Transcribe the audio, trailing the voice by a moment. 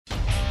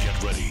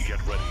Get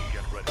ready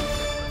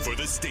for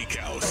the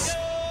Steakhouse.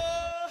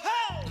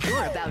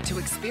 You're about to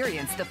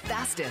experience the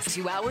fastest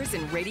 2 hours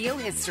in radio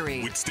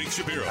history. With Steak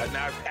Shapiro.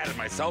 Now I've patted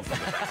myself on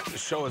the back. The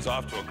show is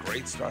off to a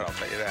great start, I'll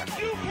tell you that.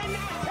 You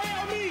cannot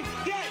tell me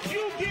that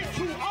you get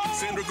too old.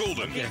 Sandra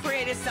Golden. Get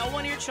creative, sell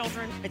one of your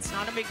children. It's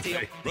not a big deal.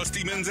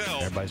 Rusty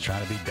Mansell. Everybody's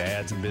trying to be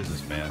dads and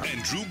businessmen.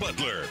 And Drew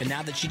Butler. And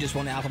now that she just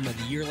won Album of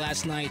the Year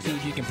last night, see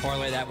if you can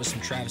parlay that with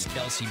some Travis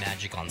Kelce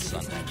magic on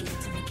Sunday.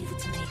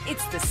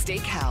 It's the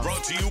Steakhouse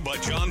Brought to you by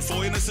John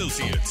Foy and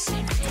Associates.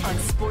 on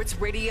Sports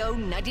Radio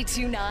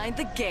 92.9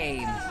 The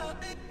Game.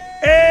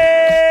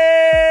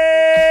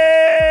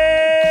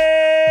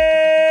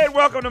 And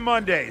welcome to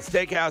Monday.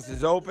 Steakhouse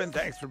is open.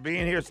 Thanks for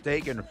being here.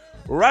 Steak and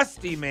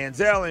Rusty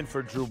Mansell in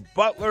for Drew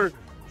Butler.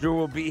 Drew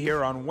will be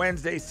here on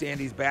Wednesday.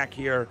 Sandy's back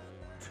here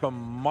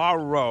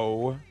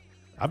tomorrow.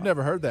 I've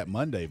never heard that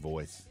Monday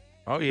voice.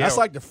 Oh, yeah. That's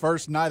like the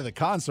first night of the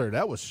concert.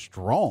 That was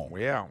strong.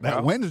 Yeah. That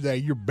well, Wednesday,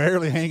 you're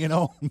barely hanging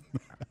on.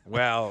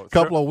 Well,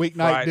 couple of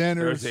weeknight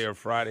dinners. Thursday or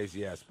Fridays,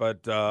 yes.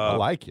 But I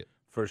like it.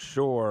 For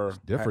sure.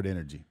 Different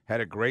energy.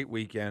 Had a great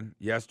weekend.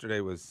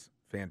 Yesterday was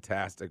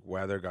fantastic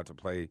weather. Got to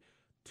play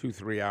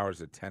 2-3 hours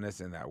of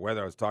tennis in that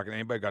weather. I was talking to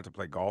anybody got to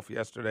play golf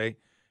yesterday.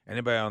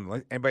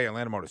 Anybody at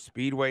Atlanta Motor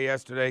Speedway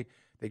yesterday?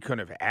 They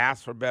couldn't have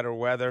asked for better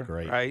weather.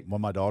 Great. Right?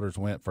 When my daughters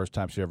went, first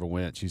time she ever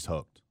went, she's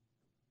hooked.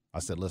 I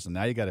said, "Listen,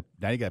 now you got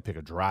to pick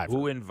a driver."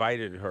 Who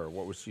invited her?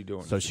 What was she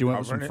doing? So she went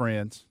with some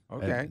friends.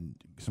 Okay. And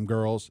some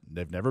girls.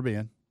 They've never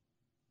been.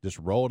 Just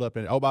rolled up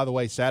in. Oh, by the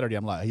way, Saturday,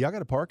 I'm like, "Hey, y'all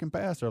got a parking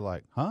pass?" They're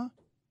like, "Huh?"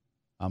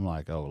 I'm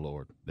like, "Oh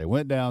Lord." They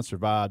went down,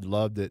 survived,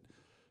 loved it.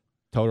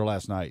 Told her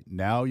last night,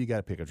 now you got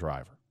to pick a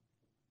driver.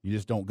 You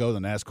just don't go to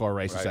the NASCAR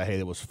race and say, "Hey,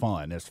 that was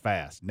fun. It's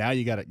fast." Now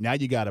you got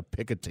to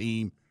pick a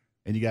team,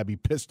 and you got to be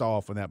pissed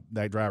off when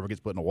that driver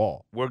gets put in a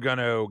wall. We're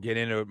gonna get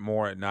into it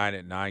more at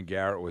 9.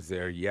 Garrett was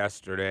there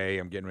yesterday.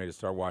 I'm getting ready to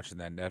start watching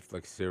that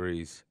Netflix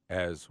series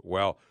as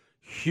well.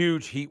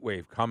 Huge heat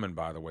wave coming,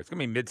 by the way. It's gonna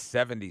be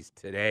mid-70s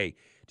today.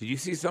 Did you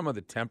see some of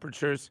the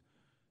temperatures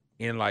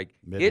in like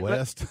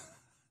Midwest?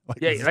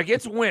 Like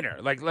it's winter.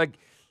 Like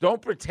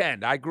don't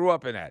pretend. I grew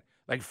up in that.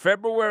 Like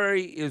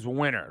February is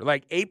winter.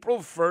 Like April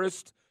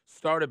 1st,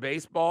 start of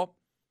baseball,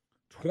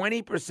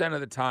 20% of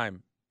the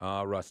time,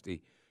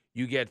 Rusty,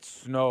 you get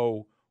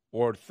snow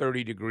or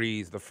 30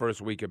 degrees the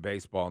first week of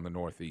baseball in the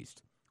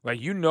Northeast.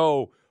 Like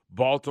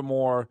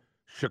Baltimore,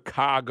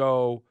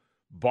 Chicago,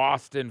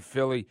 Boston,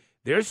 Philly,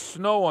 there's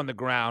snow on the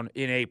ground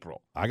in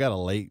April. I got a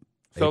late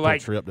April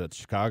trip to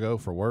Chicago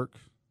for work.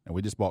 And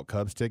we just bought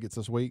Cubs tickets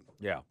this week.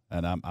 Yeah.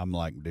 And I'm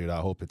like, dude, I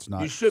hope it's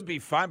not. You should be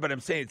fine, but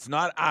I'm saying it's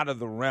not out of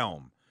the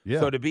realm. Yeah.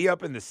 So to be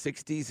up in the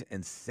 60s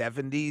and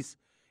 70s,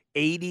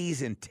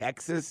 80s in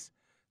Texas,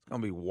 it's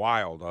going to be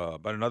wild.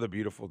 But another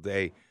beautiful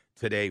day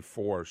today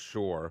for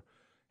sure.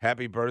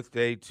 Happy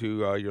birthday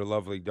to your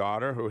lovely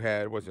daughter who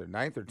had, was it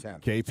 9th or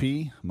 10th?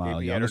 KP,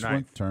 my youngest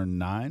one, turned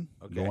 9,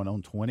 Okay. going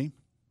on 20.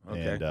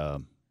 Okay.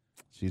 And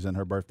she's in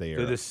her birthday era.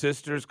 Do the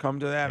sisters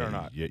come to that or And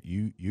not?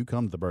 You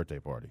come to the birthday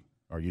party.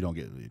 Or you don't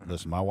get –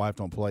 listen, my wife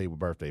don't play with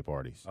birthday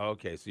parties.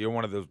 Okay, so you're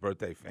one of those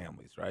birthday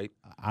families, right?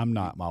 I'm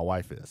not. My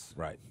wife is.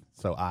 Right.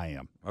 So I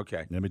am.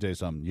 Okay. Let me tell you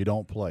something. You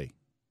don't play.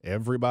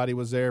 Everybody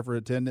was there for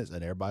attendance,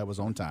 and everybody was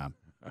on time.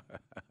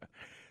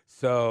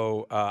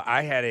 So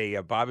I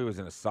had Bobby was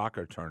in a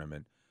soccer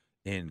tournament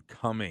in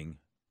Cumming,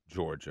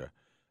 Georgia.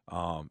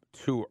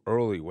 2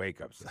 early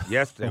wake-ups.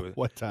 Yesterday was –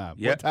 What time?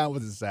 Yeah. What time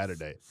was it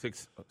Saturday?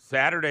 6.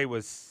 Saturday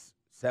was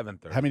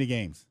 7:30. How many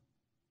games?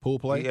 Pool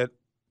play? We had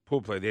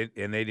pool play, they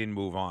didn't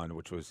move on,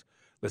 which was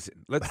 – listen,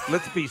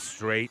 let's be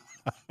straight.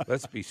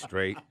 Let's be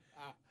straight.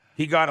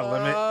 He got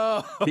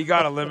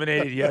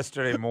eliminated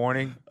yesterday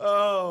morning.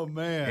 Oh,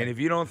 man. And if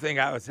you don't think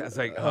I was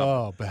like –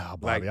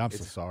 Bobby, I'm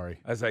so sorry.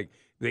 I was like,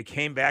 they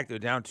came back. They were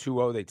down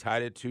 2-0. They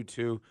tied it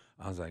 2-2.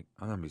 I was like,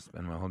 I'm going to be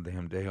spending my whole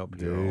damn day up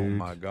here. Dude. Oh,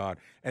 my God.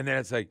 And then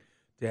it's like,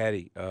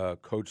 Daddy,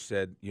 Coach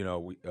said,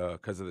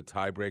 because of the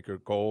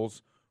tiebreaker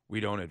goals, we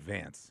don't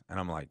advance. And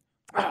I'm like,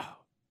 oh,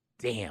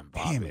 damn,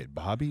 Bobby. Damn it,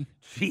 Bobby.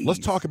 Jeez. Let's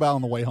talk about it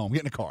on the way home.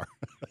 Get in the car.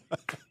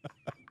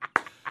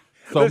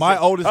 So Listen, my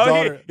oldest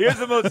daughter. Here's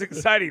the most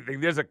exciting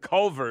thing. There's a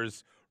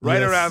Culver's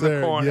right Yes, around sir.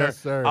 the corner. Yes,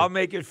 sir. I'll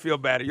make it feel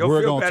better. You'll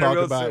we're feel gonna better talk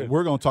real about soon.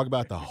 We're going to talk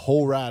about the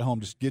whole ride home.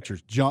 Just get your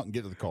junk and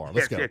get to the car.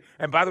 Let's go.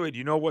 And by the way, do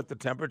you know what the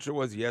temperature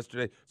was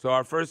yesterday? So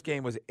our first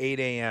game was 8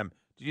 a.m.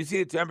 Did you see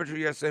the temperature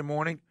yesterday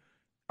morning?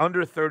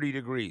 Under 30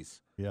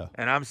 degrees. Yeah.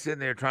 And I'm sitting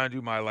there trying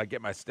to do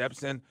get my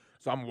steps in.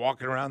 So I'm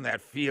walking around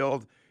that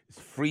field. It's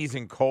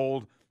freezing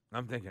cold. And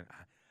I'm thinking,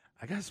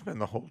 I got to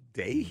spend the whole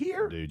day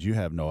here? Dude, you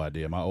have no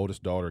idea. My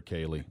oldest daughter,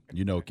 Kaylee,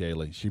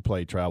 Kaylee, she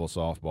played travel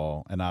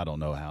softball, and I don't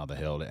know how the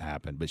hell it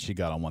happened, but she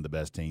got on one of the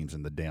best teams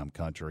in the damn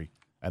country.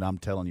 And I'm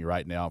telling you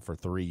right now, for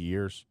 3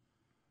 years,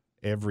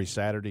 every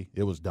Saturday,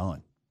 it was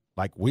done.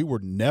 Like, we were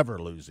never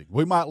losing.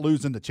 We might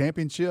lose in the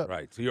championship.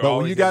 Right. So you're but when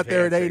always you got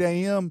there at 8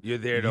 advancing. a.m., You're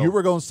there to you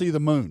were going to see the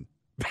moon.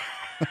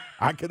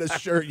 I can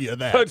assure you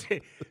that.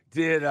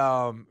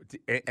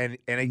 And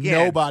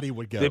again, nobody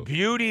would go. The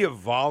beauty of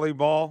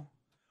volleyball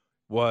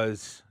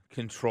was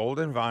controlled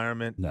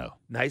environment. No.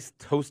 Nice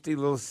toasty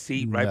little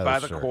seat right No, by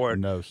the sir. court.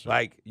 No, sir.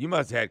 Like you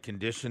must have had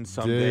conditions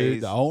some Dude,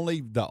 days. the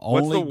only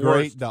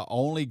worst?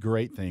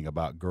 great thing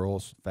about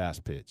girls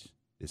fast pitch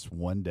is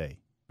one day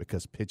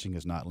because pitching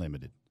is not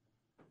limited.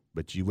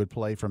 But you would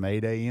play from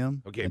 8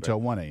 a.m. until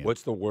 1 a.m.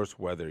 What's the worst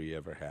weather you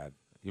ever had?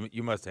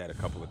 You must have had a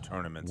couple of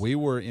tournaments. We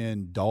were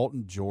in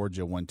Dalton,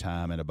 Georgia one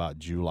time in about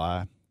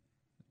July,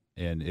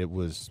 and it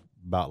was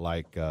about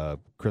like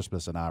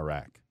Christmas in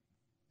Iraq.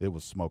 It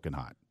was smoking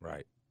hot.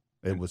 Right.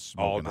 It was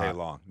smoking all day hot.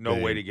 long. No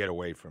Dude, way to get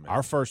away from it.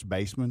 Our first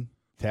baseman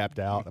tapped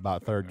out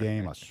about third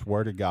game. I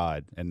swear to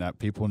God, and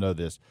people know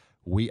this.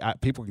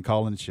 People can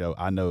call in the show.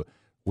 I know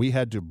we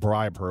had to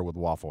bribe her with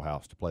Waffle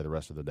House to play the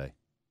rest of the day.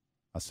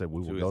 I said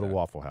we will go to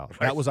Waffle House.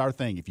 That was our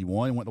thing. If you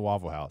won, you went to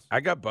Waffle House. I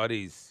got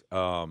buddies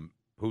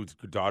whose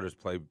daughters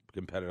play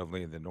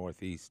competitively in the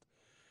Northeast.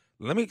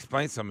 Let me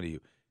explain something to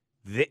you.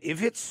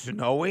 If it's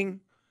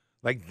snowing,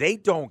 like they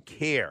don't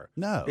care.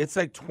 No. It's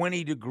like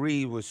 20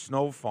 degrees with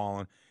snow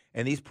falling,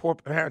 and these poor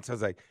parents, I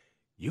was like,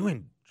 you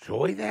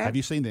enjoy that? Have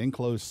you seen the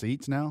enclosed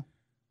seats now?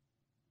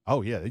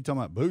 Oh, yeah. They're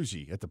talking about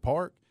bougie at the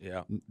park.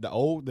 Yeah. The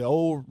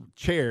old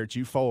chair that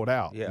you fold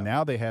out. Yeah.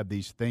 Now they have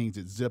these things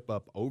that zip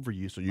up over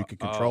you so you can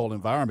control the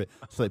environment.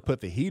 So they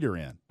put the heater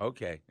in.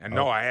 Okay. And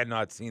no, I had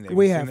not seen that.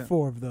 We You have seen that?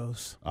 4 of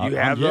those. You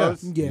have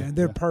those? Yeah,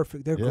 they're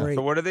perfect. They're great.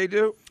 So what do they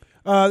do?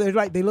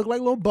 They look like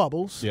little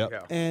bubbles. Yep.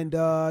 Yeah. And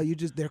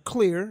they're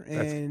clear.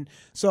 And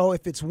so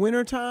if it's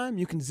wintertime,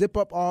 you can zip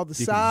up all the You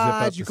can zip up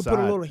sides. the You can put a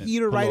side little and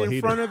heater put a right little in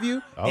heater. front of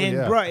you. Oh, and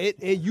yeah.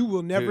 bruh, you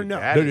will never Dude, know.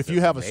 that Dude, is if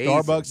you have a amazing.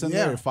 Starbucks in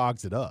there, Yeah. it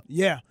fogs it up.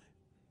 Yeah.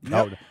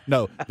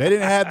 No, they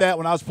didn't have that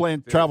when I was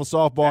playing travel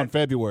softball in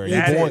February.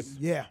 that Boy, is-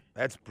 Yeah.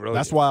 That's brilliant.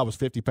 that's why I was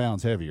 50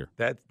 pounds heavier.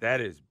 That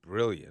is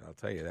brilliant. I'll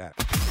tell you that.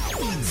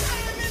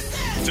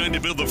 Time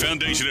to build the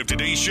foundation of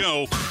today's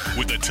show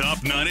with the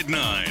top 9 at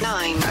 9.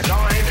 9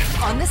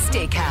 on the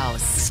Steakhouse.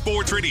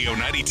 Sports Radio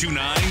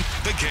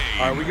 92.9, The Game.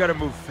 All right, we got to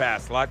move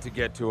fast. A lot to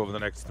get to over the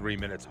next 3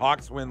 minutes.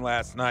 Hawks win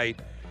last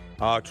night.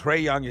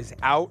 Trae Young is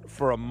out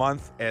for a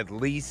month at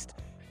least.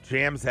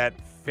 Jams that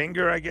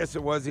finger, I guess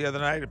it was the other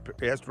night.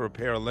 He has to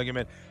repair a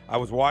ligament. I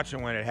was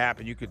watching when it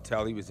happened. You could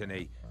tell he was in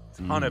a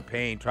ton of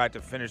pain. Tried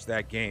to finish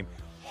that game.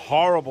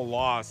 Horrible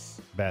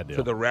loss Bad deal.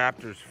 to the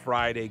Raptors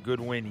Friday. Good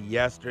win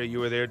yesterday.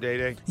 You were there,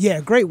 Day-Day? Yeah,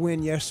 great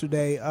win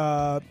yesterday.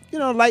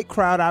 Light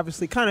crowd,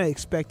 obviously, kind of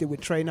expected with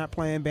Trey not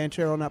playing,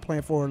 Banchero not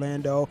playing for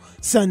Orlando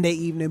Sunday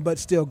evening, but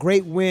still,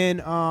 great win.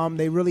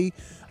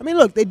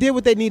 They did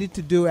what they needed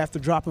to do after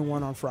dropping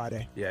one on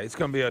Friday. Yeah, it's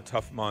going to be a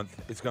tough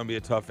month. It's going to be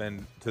a tough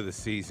end to the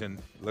season.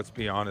 Let's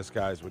be honest,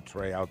 guys, with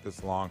Trey out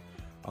this long.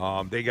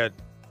 They got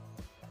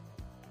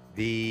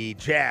the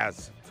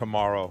Jazz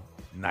tomorrow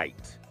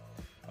night.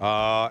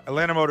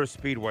 Atlanta Motor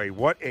Speedway,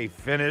 what a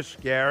finish,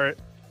 Garrett.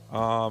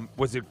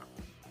 Was it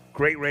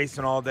great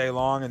racing all day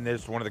long, and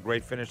this is one of the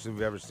great finishes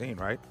we've ever seen,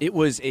 right? It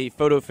was a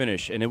photo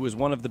finish, and it was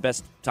one of the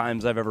best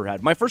times I've ever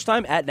had. My first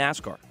time at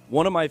NASCAR.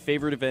 One of my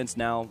favorite events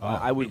now.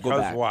 I would go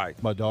back. Why?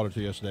 My daughter to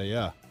yesterday,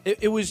 yeah.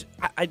 It was,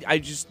 I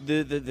just,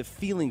 the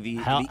feeling, the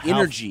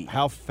energy.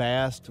 How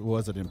fast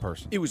was it in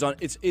person? It was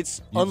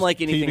it's unlike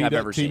anything I've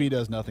ever seen. TV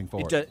does nothing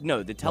for it.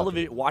 No, the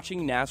television,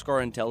 watching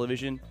NASCAR on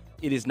television,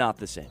 it is not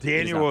the same.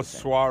 Daniel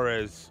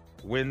Suarez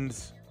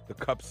wins the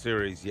Cup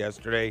Series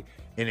yesterday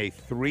in a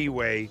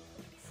 3-way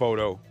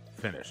photo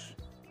finish.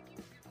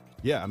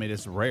 Yeah, I mean,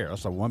 it's rare.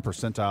 That's a 1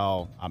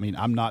 percentile. I mean,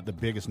 I'm not the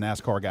biggest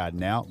NASCAR guy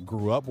now.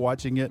 Grew up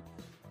watching it.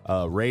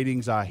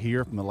 Ratings I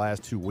hear from the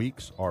last 2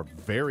 weeks are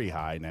very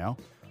high now.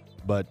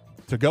 But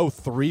to go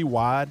 3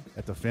 wide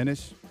at the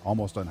finish,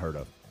 almost unheard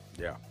of.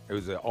 Yeah, it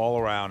was all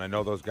around. I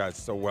know those guys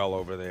so well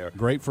over there.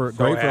 Great for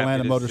So happy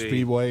Atlanta to Motor see.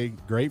 Speedway.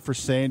 Great for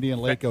Sandy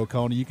and Lake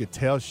Oconee. You could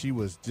tell she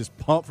was just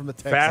pumped from the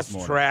Texas Fast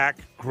morning. track,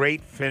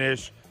 great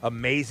finish,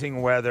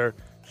 amazing weather,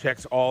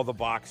 checks all the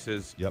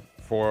boxes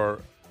for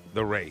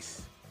the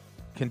race.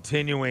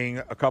 Continuing,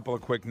 a couple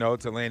of quick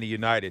notes, Atlanta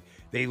United.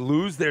 They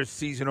lose their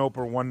season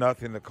opener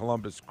 1-0 the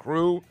Columbus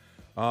Crew.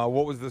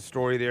 What was the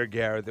story there,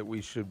 Garrett, that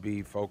we should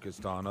be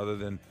focused on other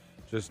than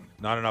just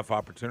not enough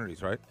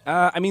opportunities, right?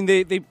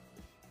 They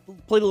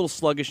played a little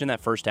sluggish in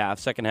that first half.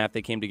 Second half,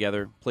 they came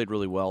together, played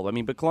really well.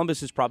 But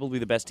Columbus is probably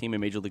the best team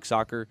in Major League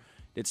Soccer.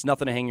 It's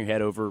nothing to hang your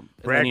head over.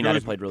 Atlanta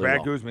United played really well.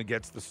 Brad Guzman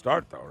gets the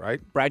start, though, right?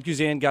 Brad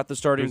Guzan got the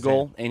starting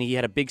goal, and he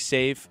had a big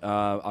save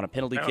on a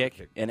penalty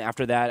kick. And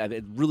after that,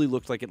 it really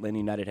looked like Atlanta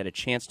United had a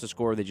chance to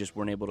score. They just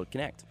weren't able to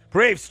connect.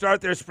 Braves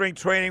start their spring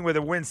training with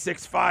a win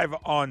 6-5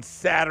 on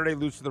Saturday.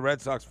 Lose to the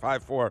Red Sox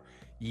 5-4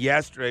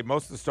 yesterday.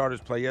 Most of the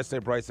starters play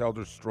yesterday. Bryce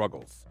Elder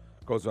struggles.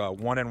 Goes 1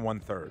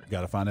 1/3.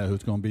 Got to find out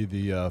who's going to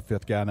be the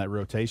fifth guy in that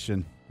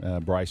rotation.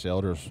 Bryce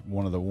Elder's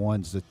one of the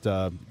ones that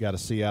got to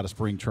see out of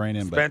spring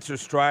training. Spencer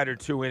Strider,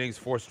 2 innings,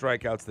 4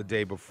 strikeouts the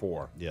day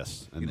before.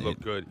 Yes. He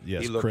looked good.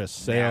 Yes, He looked Chris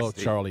Sale,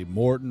 nasty. Charlie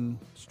Morton,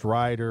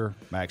 Strider,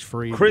 Max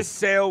Fried. Chris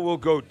Sale will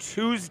go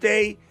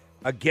Tuesday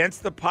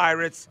against the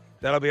Pirates.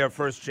 That'll be our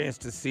first chance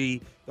to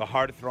see the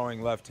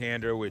hard-throwing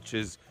left-hander, which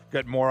has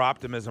got more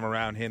optimism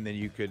around him than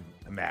you could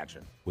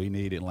imagine. We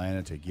need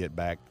Atlanta to get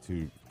back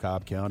to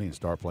Cobb County and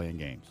start playing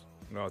games.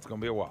 No, it's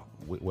going to be a while.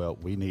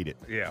 We need it.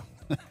 Yeah.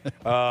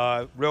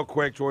 Real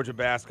quick, Georgia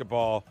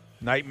basketball,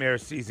 nightmare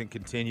season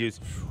continues.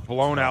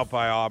 Blown out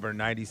by Auburn,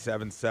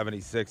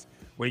 97-76.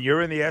 When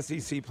you're in the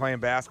SEC playing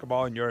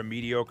basketball and you're a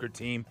mediocre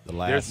team,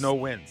 there's no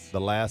wins.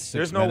 The last 6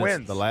 minutes. There's no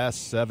wins. The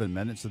last 7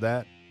 minutes of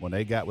that, when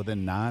they got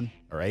within 9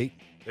 or 8.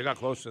 They got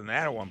closer than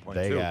that at one point,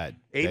 They too. got-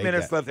 8 they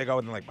minutes got- left. They got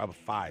within, about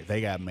 5.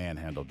 They got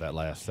manhandled that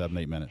last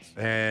 7-8 minutes.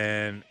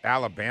 And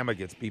Alabama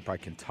gets beat by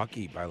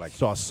Kentucky by,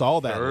 So I saw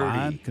that 30.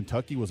 line.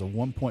 Kentucky was a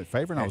 1-point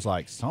favorite, and I was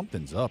like,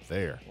 something's up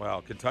there.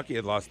 Well, Kentucky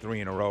had lost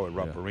 3 in a row at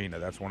Rupp Arena.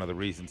 That's one of the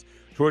reasons.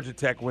 Georgia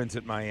Tech wins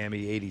at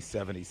Miami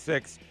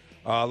 80-76.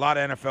 A lot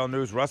of NFL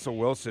news. Russell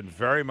Wilson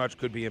very much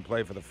could be in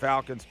play for the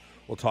Falcons.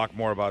 We'll talk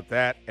more about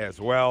that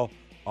as well.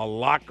 A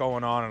lot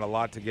going on and a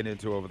lot to get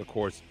into over the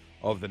course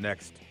of the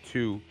next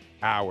 2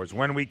 hours.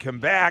 When we come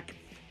back,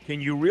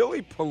 can you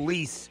really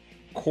police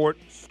court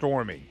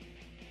storming?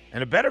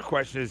 And a better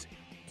question is,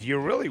 do you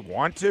really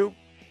want to?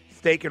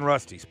 Steak and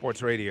Rusty,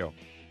 Sports Radio,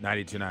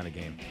 92.9 The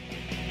Game.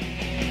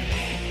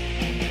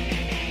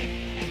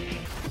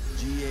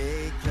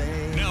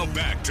 Now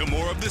back to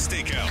more of the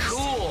Steakhouse.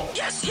 Cool.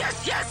 Yes,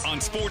 yes, yes.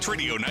 On Sports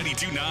Radio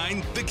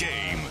 92.9 The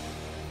Game.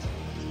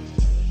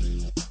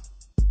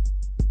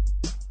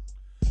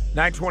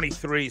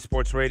 923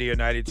 Sports Radio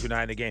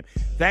 92.9 The Game.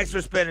 Thanks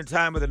for spending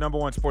time with the number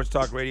one sports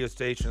talk radio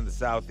station in the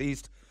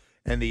Southeast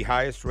and the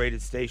highest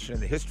rated station in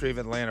the history of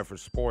Atlanta for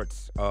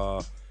sports.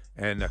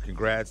 And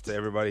congrats to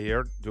everybody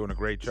here doing a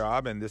great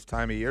job. And this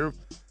time of year,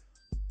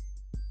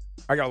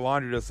 I got a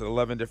laundry list of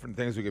 11 different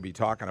things we could be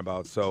talking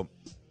about. So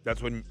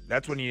that's when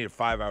you need a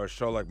 5-hour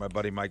show like my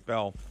buddy Mike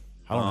Bell.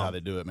 I don't know how they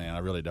do it, man. I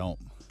really don't.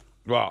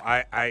 Well,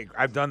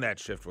 I've done that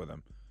shift with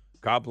him.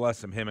 God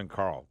bless him and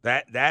Carl.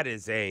 That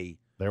is a...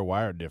 They're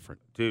wired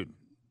different. Dude,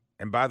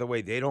 and by the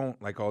way, they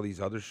don't like all these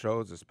other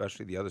shows,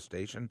 especially the other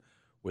station,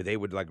 where they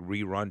would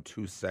rerun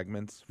 2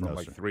 segments from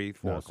 3,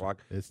 4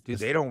 o'clock.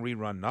 They don't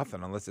rerun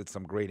nothing unless it's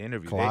some great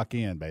interview. Clock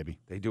in, baby.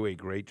 They do a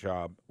great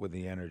job with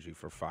the energy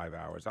for 5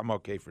 hours. I'm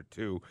okay for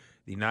 2.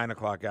 The 9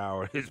 o'clock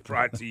hour is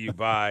brought to you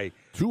by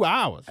 2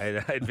 hours.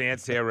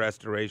 Advanced Hair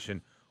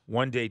Restoration,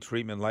 1-day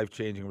treatment,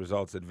 life-changing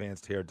results,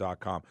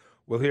 advancedhair.com.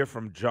 We'll hear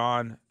from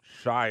John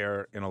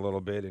Shire in a little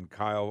bit and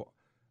Kyle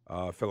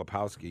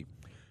Filipowski.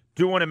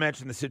 Do want to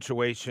mention the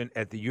situation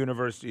at the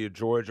University of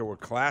Georgia where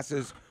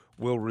classes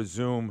will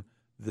resume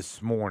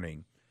this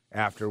morning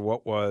after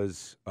what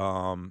was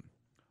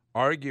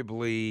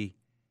arguably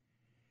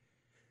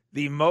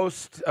the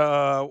most 2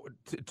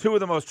 of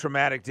the most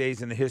traumatic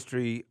days in the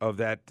history of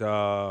that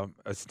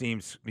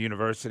esteemed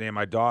university. And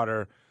my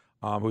daughter,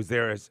 who's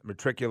there as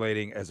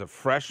matriculating as a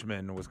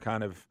freshman, was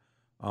kind of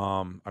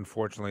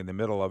unfortunately in the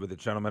middle of it. The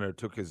gentleman who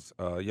took his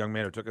young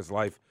man who took his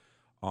life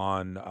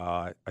on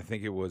I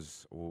think it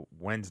was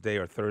Wednesday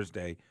or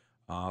Thursday,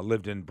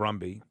 lived in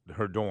Brumby,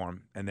 her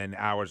dorm, and then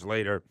hours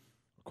later,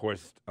 of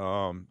course,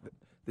 the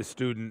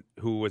student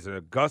who was an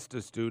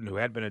Augusta student who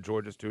had been a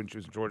Georgia student, she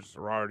was a Georgia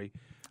sorority,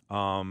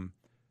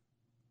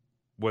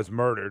 was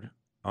murdered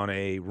on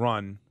a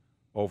run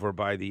over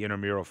by the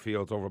intramural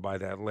fields over by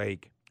that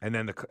lake, and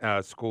then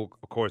the school,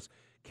 of course,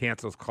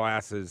 cancels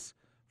classes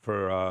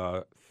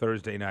for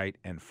Thursday night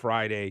and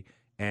Friday.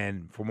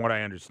 And from what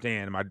I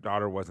understand, my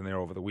daughter wasn't there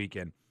over the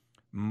weekend.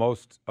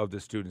 Most of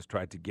the students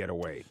tried to get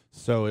away.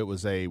 So it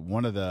was they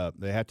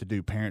have to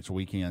do parents'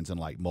 weekends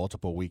and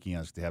multiple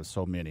weekends. They have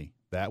so many.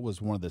 That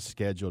was one of the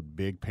scheduled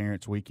big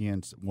parents'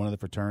 weekends. One of the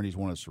fraternities,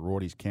 one of the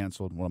sororities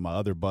canceled. One of my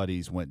other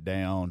buddies went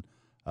down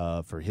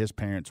for his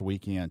parents'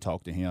 weekend.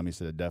 Talked to him. He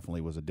said it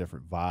definitely was a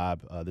different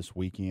vibe this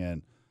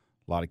weekend.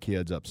 A lot of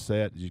kids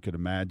upset, as you could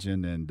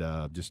imagine, and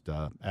just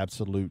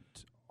absolute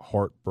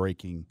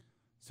heartbreaking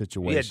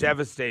situation. Yeah,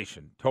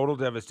 devastation, total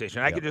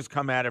devastation. I could just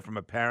come at it from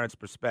a parent's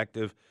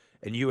perspective,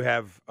 and you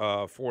have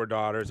 4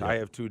 daughters. Yep. I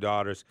have 2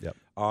 daughters. Yep.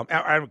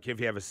 I don't care if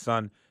you have a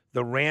son.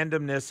 The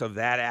randomness of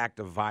that act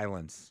of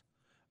violence,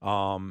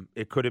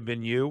 it could have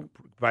been you.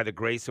 By the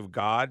grace of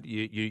God,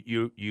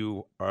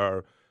 you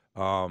are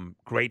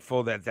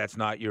grateful that that's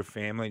not your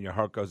family, and your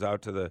heart goes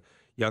out to the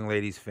young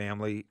lady's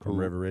family. From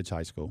River Ridge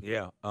High School.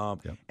 Yeah.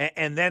 Yep.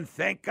 And then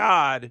thank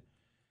God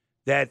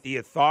that the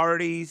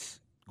authorities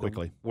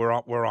Quickly.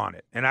 We're on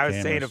it. And I was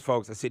saying to Cameras.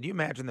 folks, I said, you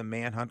imagine the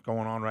manhunt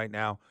going on right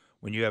now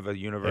when you have a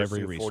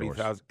university Every of resource.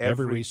 40,000.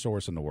 Every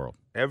resource in the world.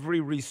 Every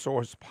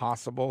resource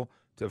possible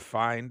to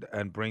find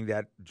and bring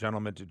that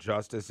gentleman to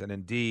justice. And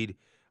indeed,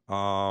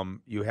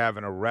 you have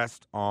an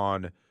arrest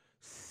on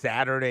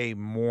Saturday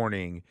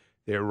morning.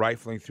 They're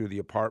rifling through the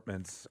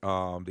apartments,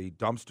 the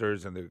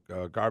dumpsters and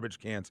the garbage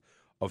cans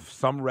of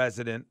some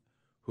resident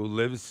who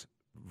lives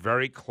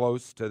very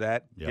close to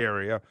that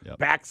area,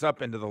 backs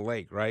up into the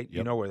lake, right?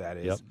 You know where that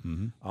is. Yep.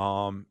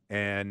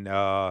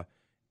 Mm-hmm.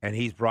 And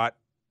he's brought,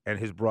 and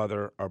his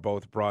brother are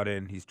both brought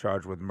in. He's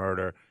charged with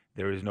murder.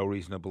 There is no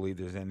reason to believe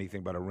there's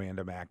anything but a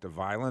random act of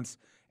violence.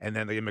 And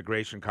then the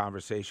immigration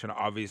conversation,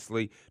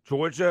 obviously.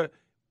 Georgia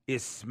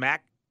is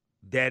smack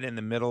dead in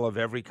the middle of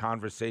every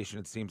conversation,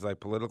 it seems like,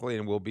 politically,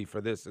 and will be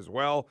for this as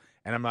well.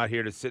 And I'm not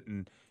here to sit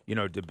and,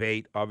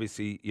 debate.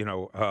 Obviously,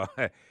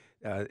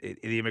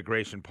 the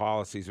immigration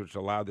policies which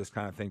allowed this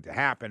kind of thing to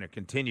happen. It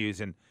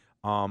continues, and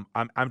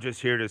I'm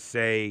just here to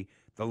say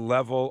the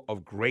level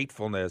of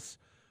gratefulness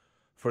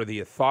for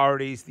the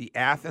authorities, the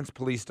Athens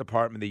Police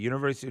Department, the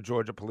University of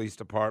Georgia Police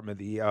Department,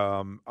 the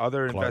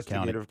other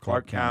investigative,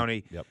 Clark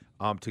County, Yep.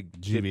 to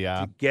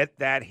get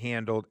that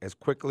handled as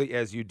quickly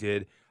as you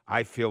did.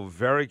 I feel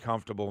very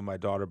comfortable with my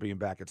daughter being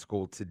back at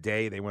school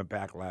today. They went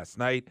back last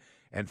night.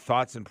 And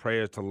thoughts and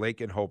prayers to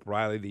Lake and Hope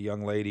Riley, the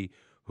young lady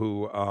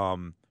who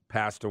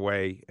passed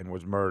away and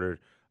was murdered.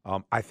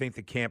 I think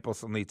the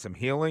campus will need some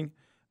healing.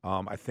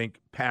 I think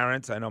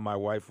parents, I know my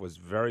wife was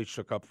very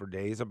shook up for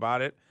days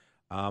about it.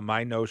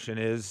 My notion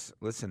is,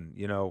 listen,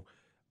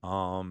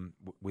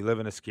 we live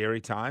in a scary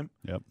time,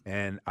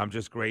 and I'm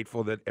just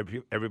grateful that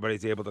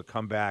everybody's able to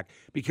come back.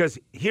 Because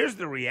here's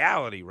the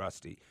reality,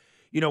 Rusty.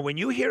 When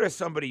you hear of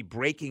somebody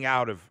breaking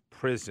out of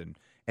prison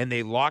and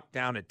they lock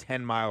down a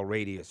 10-mile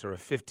radius or a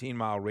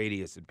 15-mile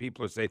radius, and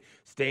people are saying,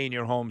 stay in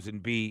your homes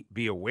and be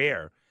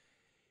aware,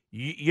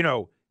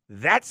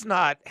 that's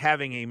not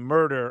having a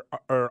murder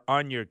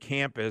on your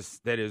campus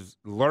that is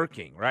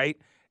lurking, right?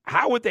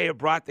 How would they have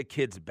brought the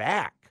kids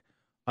back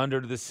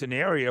under the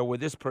scenario where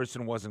this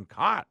person wasn't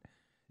caught?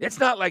 It's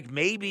not like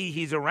maybe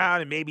he's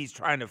around and maybe he's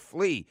trying to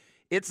flee.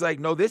 It's like,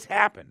 no, this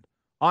happened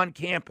on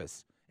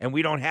campus, and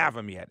we don't have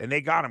him yet, and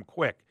they got him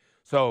quick.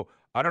 So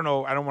I don't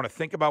know. I don't want to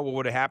think about what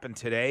would have happened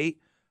today,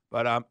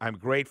 but I'm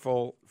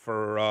grateful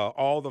for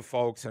all the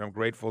folks, and I'm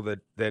grateful that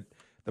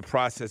the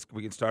process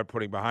we can start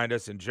putting behind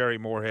us. And Jerry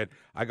Moorhead,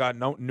 I got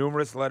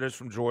numerous letters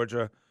from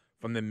Georgia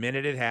from the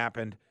minute it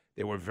happened.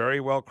 They were very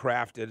well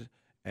crafted,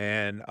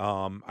 and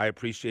I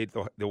appreciate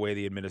the way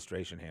the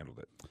administration handled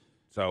it.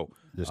 So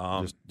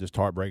just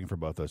heartbreaking for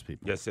both those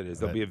people. Yes, it is.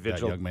 There'll be a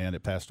vigil. That young man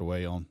that passed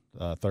away on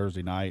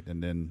Thursday night,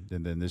 and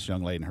then this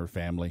young lady and her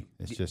family.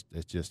 It's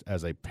just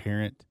as a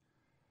parent,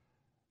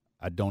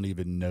 I don't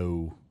even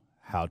know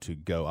how to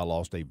go. I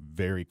lost a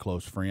very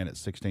close friend at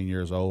 16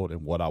 years old,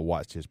 and what I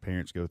watched his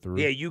parents go through.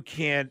 Yeah,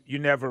 you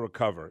never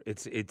recover.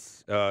 It's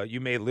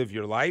you may live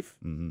your life,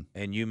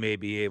 and you may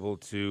be able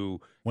to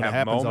when have it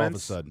happens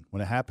moments.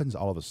 When it happens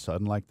all of a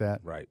sudden like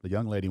that, right? The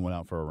young lady went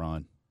out for a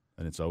run,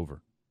 and it's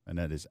over, and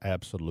that is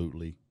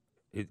absolutely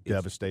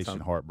devastation,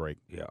 heartbreak.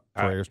 Yeah,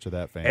 prayers to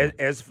that family.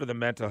 As for the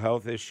mental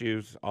health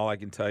issues, all I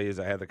can tell you is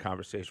I had the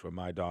conversation with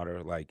my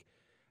daughter. Like,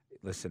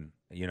 listen,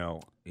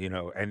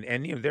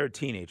 and they're a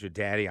teenager.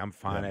 Daddy, I'm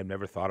fine. I've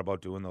never thought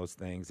about doing those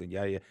things. And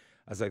I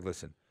was like,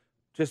 listen,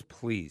 just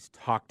please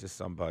talk to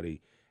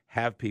somebody,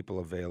 have people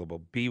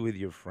available, be with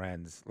your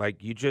friends.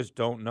 Like, you just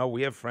don't know.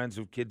 We have friends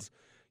whose kids,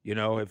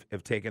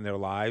 have taken their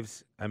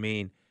lives. I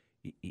mean,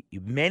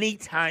 many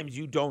times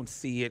you don't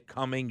see it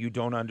coming. You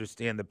don't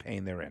understand the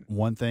pain they're in.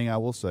 One thing I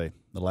will say,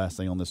 the last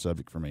thing on this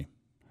subject for me,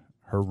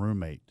 her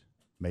roommate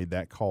made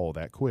that call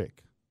that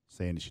quick,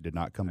 saying that she did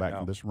not come back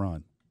from this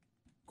run.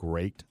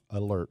 Great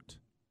alert.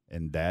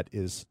 And that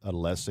is a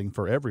lesson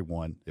for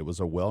everyone. It was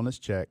a wellness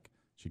check.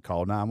 She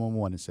called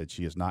 911 and said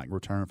she has not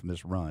returned from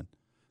this run.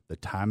 The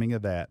timing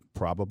of that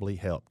probably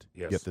helped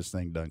get this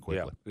thing done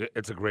quickly. Yeah,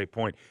 it's a great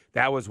point.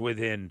 That was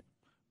within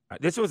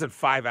this wasn't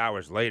 5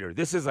 hours later.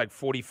 This is like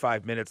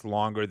 45 minutes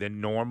longer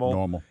than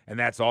normal. And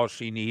that's all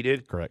she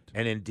needed. Correct.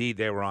 And indeed,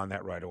 they were on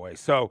that right away.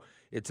 So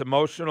it's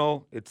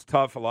emotional. It's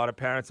tough. A lot of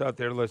parents out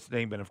there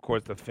listening, but of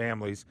course the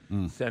families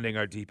sending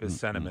our deepest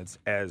sentiments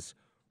as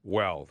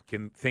well.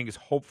 Things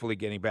hopefully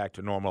getting back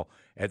to normal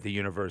at the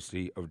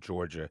University of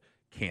Georgia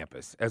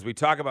campus. As we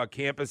talk about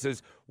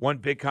campuses, one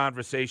big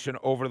conversation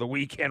over the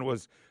weekend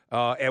was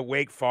at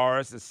Wake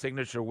Forest, a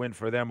signature win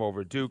for them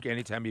over Duke.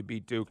 Anytime you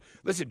beat Duke.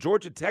 Listen,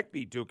 Georgia Tech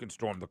beat Duke and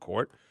stormed the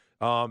court.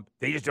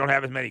 They just don't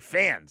have as many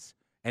fans,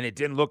 and it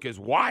didn't look as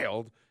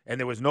wild, and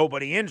there was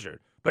nobody injured.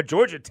 But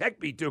Georgia Tech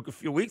beat Duke a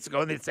few weeks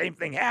ago, and the same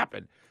thing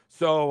happened.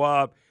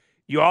 So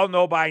you all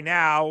know by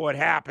now what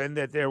happened,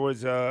 that there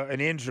was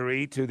an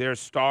injury to their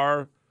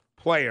star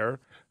player,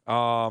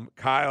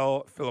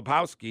 Kyle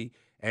Filipowski,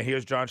 and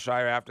here's John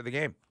Shire after the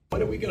game.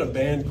 When are we going to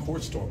ban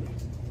court storming?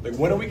 Like,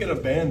 when are we going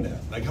to ban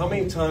that? Like, how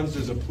many times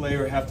does a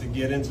player have to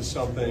get into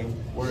something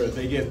where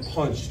they get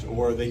punched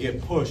or they get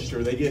pushed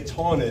or they get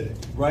taunted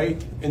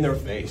right in their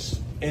face?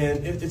 And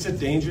it's a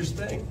dangerous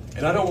thing.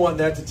 And I don't want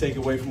that to take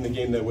away from the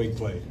game that Wake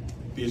played.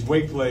 Because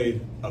Wake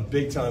played a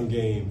big-time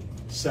game.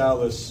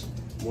 Salas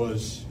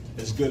was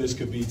as good as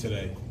could be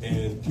today,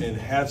 and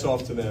hats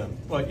off to them.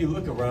 But you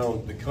look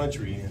around the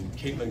country, and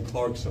Caitlin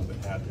Clark,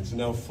 something happens. And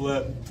now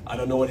Flip, I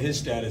don't know what his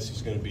status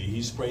is going to be.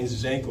 He sprains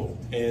his ankle.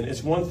 And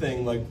it's one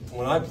thing, like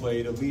when I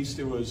played, at least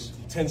it was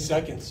 10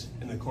 seconds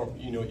in the court,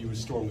 you would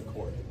storm the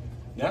court.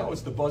 Now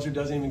it's the buzzer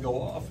doesn't even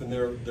go off, and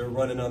they're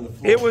running on the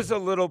floor. It was a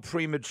little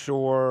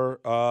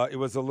premature. It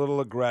was a little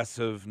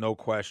aggressive, no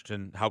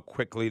question, how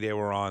quickly they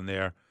were on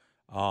there.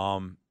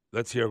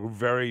 Let's hear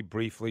very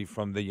briefly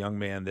from the young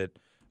man that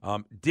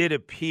did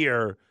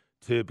appear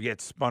to get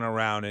spun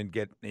around and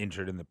get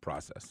injured in the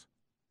process.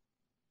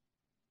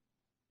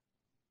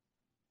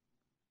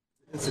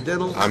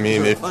 Incidental? I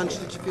mean,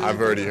 I've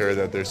already heard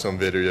that there's some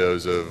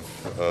videos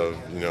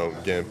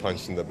of getting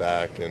punched in the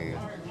back, and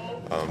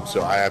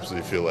So I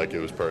absolutely feel like it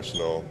was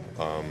personal,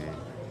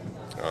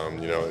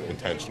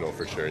 intentional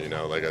for sure.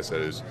 Like I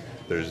said,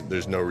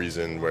 there's no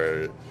reason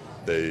where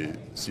they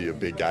see a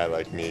big guy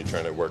like me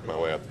trying to work my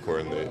way up the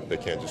court and they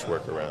can't just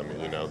work around me.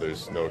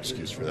 There's no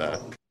excuse for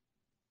that.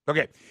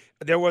 Okay.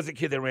 There was a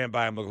kid that ran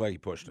by him, looked like he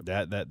pushed him.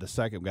 That the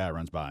second guy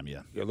runs by him,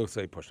 yeah. Yeah, it looks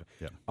like he pushed him.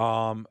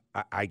 Yeah.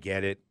 I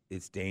get it.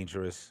 It's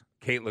dangerous.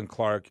 Caitlin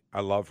Clark,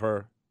 I love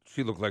her.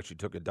 She looked like she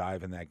took a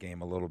dive in that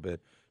game a little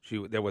bit.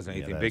 There wasn't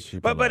anything big.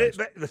 But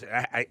listen,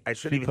 I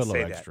shouldn't even say that. She put a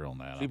little extra on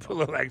that. She put a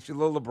little extra, a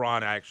little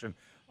LeBron action.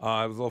 It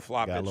was a little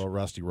flop. Got a little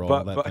rusty roll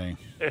on that thing.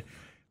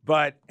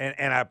 But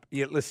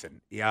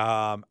listen,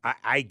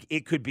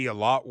 it could be a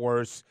lot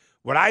worse.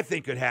 What I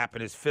think could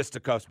happen is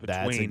fisticuffs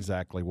between. That's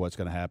exactly what's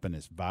going to happen.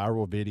 It's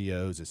viral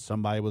videos. It's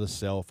somebody with a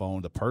cell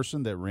phone. The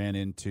person that ran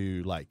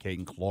into like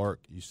Caitlin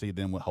Clark, you see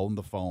them holding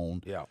the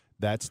phone. Yeah,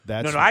 that's.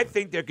 No, I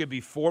think there could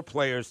be 4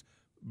 players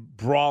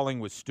brawling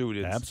with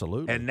students.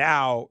 Absolutely. And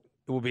now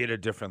it will be at a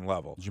different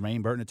level.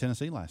 Jermaine Burton at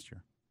Tennessee last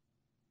year.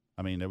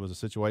 I mean, there was a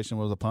situation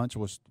where the punch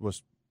was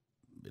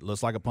it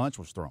looks like a punch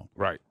was thrown.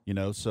 Right.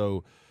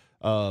 So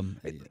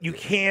you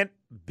can't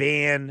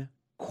ban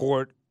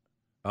court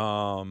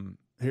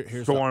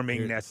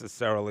storming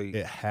necessarily.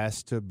 It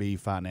has to be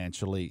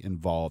financially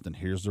involved, and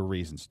here's the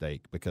reason,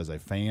 Steak, because a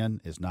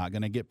fan is not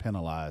going to get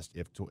penalized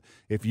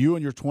if you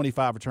and your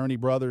 25 fraternity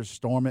brothers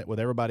storm it with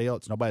everybody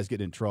else. Nobody's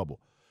getting in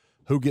trouble.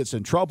 Who gets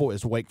in trouble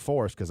is Wake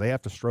Forest because they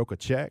have to stroke a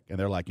check, and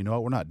they're like, you know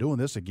what, we're not doing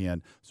this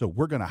again, so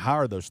we're going to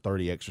hire those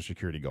 30 extra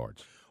security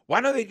guards.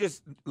 Why don't they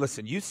just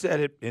listen? You said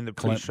it in the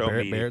pre-show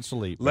meeting. Barrett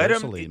Salib. Let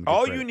them.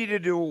 All you need to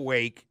do,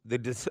 Wake.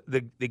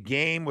 The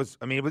game was.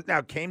 I mean,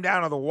 it came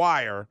down to the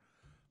wire,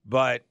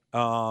 but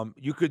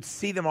you could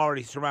see them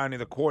already surrounding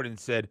the court and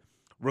said,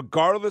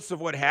 regardless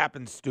of what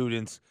happens,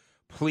 students,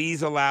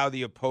 please allow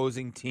the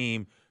opposing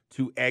team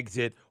to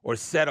exit or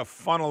set a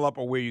funnel up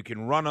or where you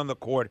can run on the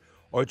court.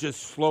 Or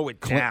just slow it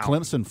down.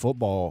 Clemson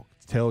football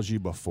tells you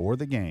before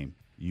the game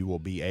you will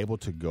be able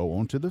to go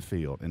onto the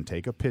field and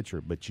take a picture,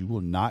 but you will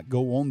not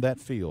go on that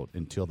field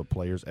until the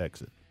players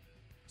exit.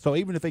 So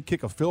even if they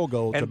kick a field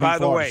goal to beat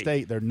Florida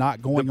State, they're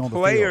not going on the field. The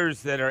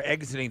players that are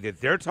exiting that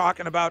they're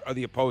talking about are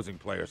the opposing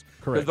players.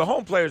 Correct. Because the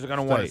home players are going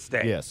to want to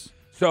stay. Yes.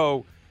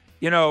 So,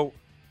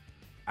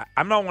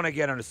 I'm not want to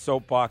get on a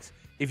soapbox.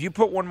 If you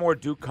put one more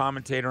Duke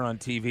commentator on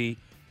TV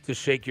to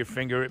shake your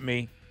finger at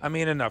me, I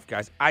mean, enough,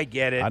 guys. I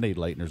get it. I need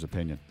Leitner's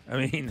opinion.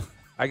 I mean,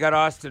 I got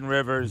Austin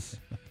Rivers.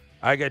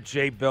 I got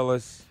Jay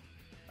Billis.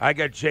 I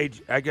got J.J.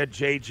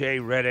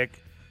 Redick.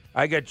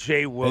 I got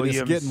Jay Williams.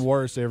 And it's getting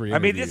worse every interview.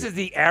 I mean, this is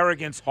the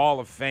Arrogance Hall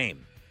of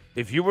Fame.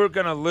 If you were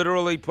going to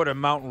literally put a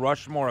Mount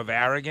Rushmore of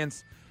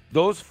arrogance,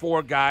 those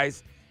 4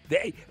 guys,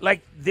 they're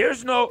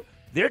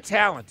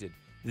talented.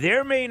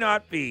 There may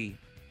not be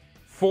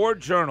 4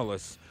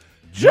 journalists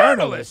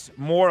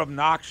more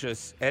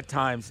obnoxious at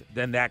times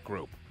than that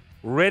group.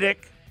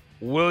 Riddick,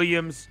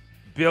 Williams,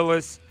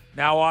 Billis,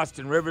 now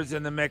Austin Rivers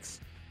in the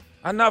mix.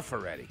 Enough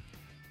already.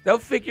 They'll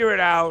figure it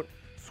out.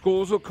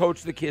 Schools will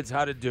coach the kids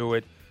how to do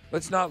it.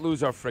 Let's not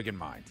lose our friggin'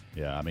 mind.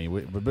 Yeah, I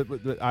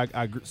mean,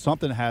 I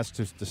something has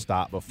to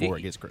stop before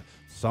it gets crazy.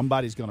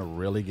 Somebody's going to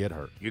really get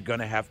hurt. You're going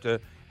to have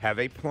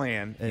a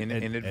plan in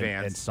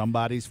advance. And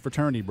somebody's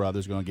fraternity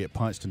brother's going to get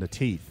punched in the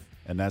teeth,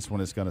 and that's when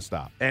it's going to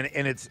stop. And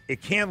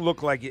it can't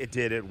look like it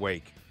did at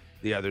Wake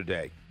the other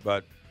day,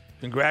 but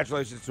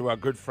congratulations to our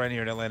good friend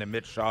here in Atlanta,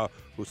 Mitch Shaw,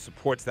 who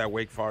supports that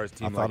Wake Forest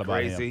team like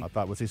crazy. Him. I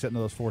thought, was he sitting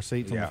in those 4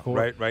 seats on the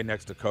court? Right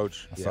next to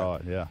Coach. I saw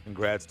it, yeah.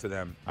 Congrats to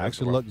them. I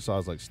actually looked and saw, I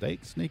was like,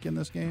 Steak sneak in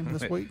this game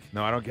this week?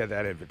 No, I don't get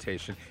that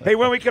invitation. Hey,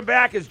 when we come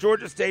back, has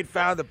Georgia State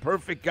found the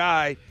perfect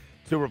guy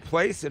to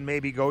replace and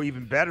maybe go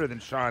even better than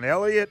Sean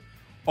Elliott?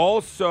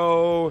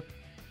 Also, a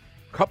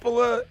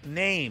couple of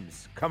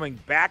names coming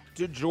back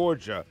to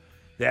Georgia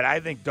that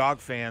I think Dog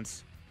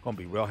fans are going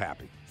to be real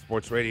happy.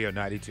 Sports Radio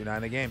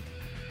 92.9 The Game.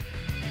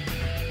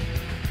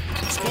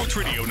 Sports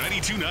Radio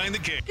 92.9 The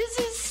Game. This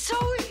is so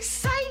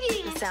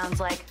exciting. Sounds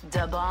like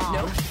da bomb.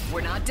 Nope,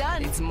 we're not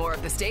done. It's more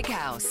of the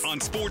Steakhouse. On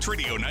Sports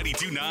Radio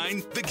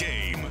 92.9 The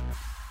Game.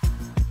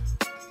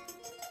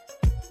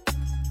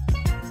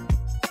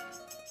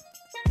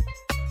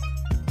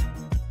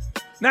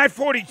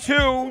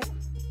 .42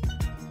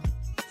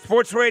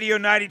 Sports Radio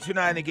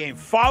 92.9 The Game.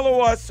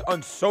 Follow us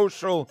on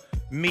social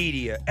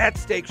media at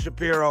Steak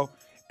Shapiro,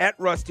 at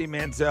Rusty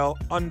Mansell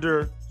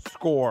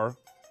 _,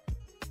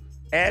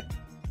 at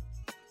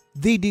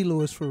The D.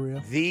 Lewis for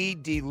real. The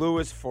D.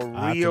 Lewis for real.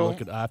 I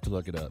have to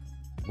look it up.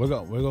 We're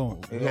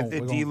going.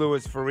 The D.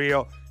 Lewis for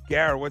real.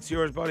 Garrett, what's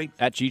yours, buddy?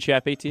 At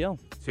GChap ATL.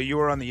 So you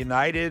were on the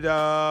United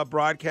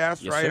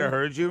broadcast, yes, right? Sir. I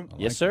heard you.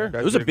 Yes, sir.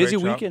 It was a busy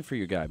weekend for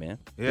your guy, man.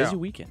 Yeah. Busy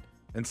weekend.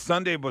 And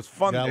Sunday was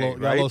fun got day, right?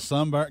 Got a little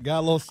sunburn. I got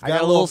a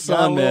little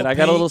sun, man. I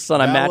got a little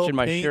sun. I'm matching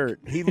my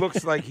shirt. He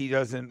looks like he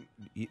doesn't.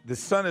 The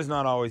sun is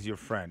not always your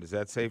friend. Is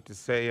that safe to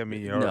say? I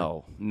mean,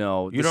 no.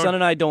 The sun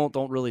and I don't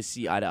really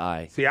see eye to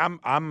eye. See,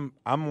 I'm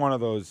one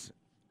of those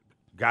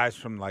guys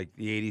from like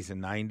the 80s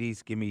and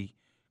 90s. Give me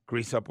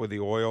grease up with the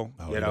oil.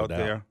 Get out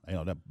there.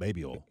 That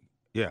baby oil.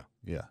 Yeah.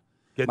 Yeah.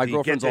 My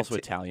girlfriend's also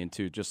Italian,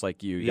 too, just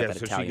like you. You got that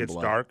so Italian she gets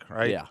blood. dark,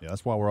 right? Yeah.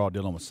 That's why we're all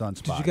dealing with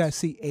sunspots. Did you guys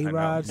see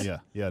A-Rod's?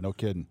 Yeah, no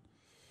kidding.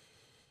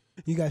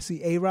 You guys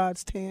see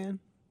A-Rod's tan?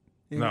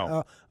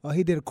 No.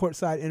 He did a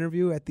courtside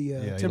intervh at the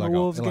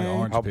Timberwolves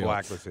game. How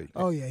black was he?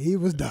 Oh, yeah, he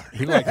was dark.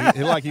 He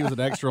like he was an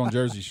extra on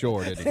Jersey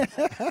Shore, didn't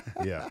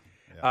he? Yeah.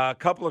 A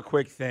couple of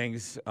quick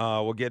things.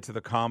 We'll get to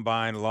the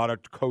combine. A lot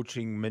of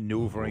coaching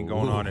maneuvering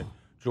going on at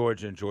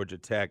Georgia and Georgia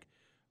Tech.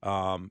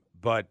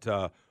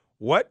 But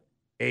what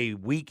a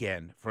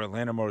weekend for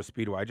Atlanta Motor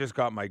Speedway. I just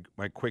got my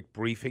quick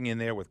briefing in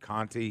there with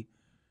Conti,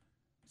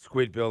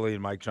 Squid Billy,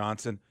 and Mike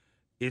Johnson.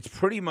 It's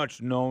pretty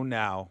much known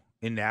now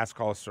in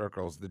NASCAR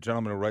circles. The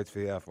gentleman who writes for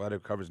The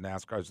Athletic, covers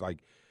NASCAR, is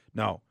like,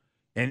 no.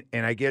 And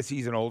I guess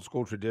he's an old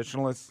school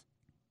traditionalist.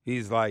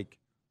 He's like,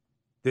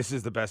 this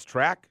is the best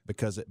track.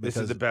 Because this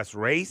is the best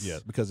race. Yeah,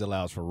 because it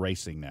allows for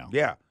racing now.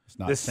 Yeah. It's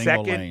not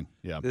single lane.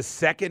 Yeah. The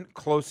second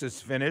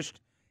closest finished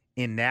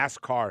in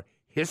NASCAR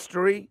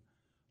history.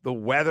 The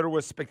weather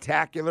was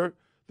spectacular.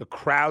 The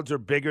crowds are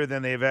bigger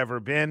than they've ever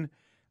been.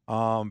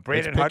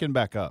 It's picking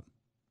back up.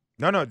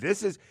 No,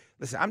 this is –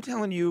 listen, I'm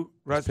telling you,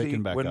 Rusty,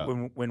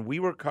 when we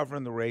were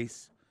covering the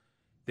race,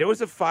 there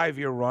was a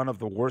 5-year run of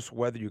the worst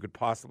weather you could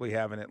possibly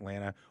have in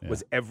Atlanta.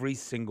 Was every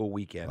single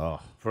weekend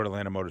for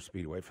Atlanta Motor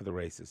Speedway for the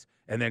races.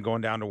 And then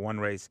going down to one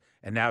race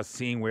and now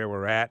seeing where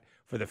we're at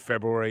for the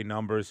February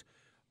numbers.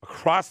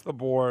 Across the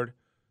board,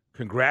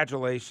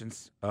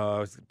 congratulations,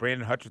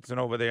 Brandon Hutchinson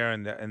over there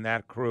and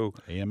that crew.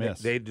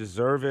 AMS. They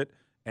deserve it.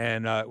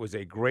 And it was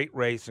a great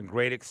race and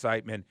great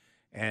excitement.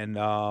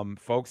 And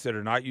folks that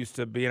are not used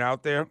to being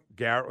out there,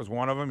 Garrett was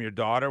one of them. Your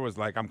daughter was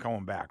like, I'm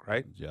coming back,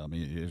 right? Yeah, I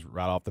mean, it was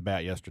right off the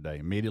bat yesterday.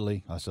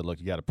 Immediately, I said, look,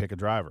 you got to pick a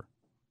driver.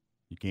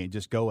 You can't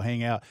just go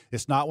hang out.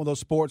 It's not one of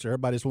those sports where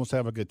everybody just wants to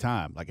have a good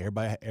time. Like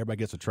everybody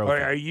gets a trophy. All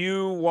right, are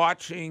you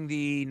watching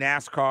the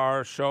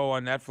NASCAR show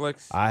on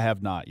Netflix? I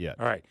have not yet.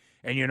 All right.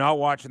 And you're not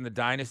watching the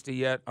Dynasty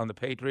yet on the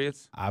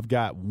Patriots? I've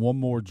got one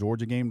more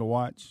Georgia game to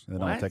watch, and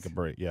then I'm going to take a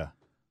break. Yeah.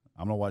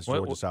 I'm going to watch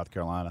Georgia, South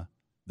Carolina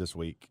this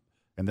week.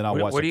 And then I'll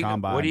watch the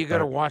combine. What are you going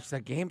to watch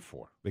that game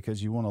for?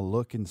 Because you want to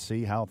look and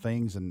see how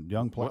things and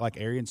young players like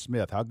Arian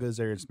Smith. How good is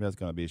Arian Smith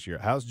going to be this year?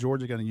 How's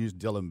Georgia going to use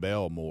Dylan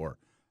Bell more?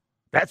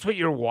 That's what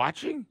you're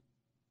watching?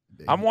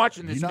 I'm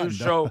watching this new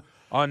show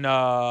on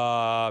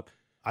I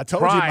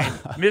told Prime,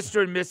 you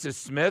Mr. and Mrs.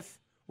 Smith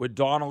with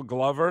Donald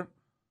Glover.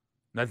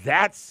 Now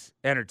that's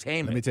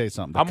entertainment. Let me tell you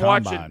something.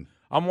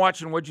 I'm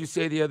watching. What'd you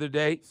say the other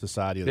day?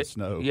 Society of the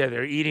Snow. Yeah,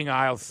 they're eating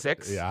aisle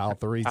 6. Yeah, aisle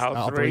 3.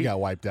 Aisle 3 got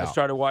wiped out. I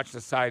started watching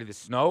Society of the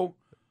Snow.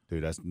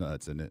 Dude, that's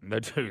nuts, isn't it? No,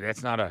 dude,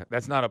 that's not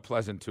a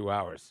pleasant 2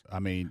 hours. I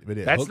mean,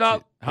 that's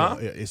not, huh?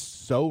 It's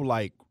so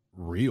like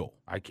real.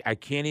 I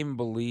can't even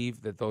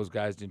believe that those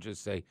guys didn't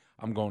just say,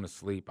 "I'm going to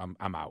sleep.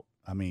 I'm out."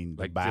 I mean,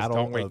 like,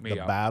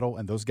 the battle,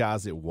 and those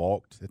guys that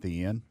walked at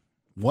the end,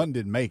 one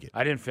didn't make it.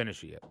 I didn't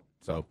finish it yet.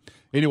 So,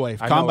 anyway,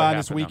 combine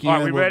this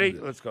weekend. Are we ready?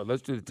 Let's go.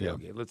 Let's do the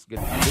tailgate. Yeah. Let's get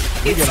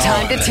It's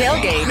time to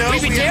tailgate.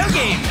 Baby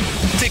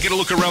tailgate. Taking a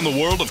look around the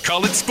world of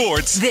college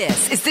sports.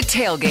 This is the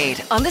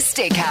tailgate on the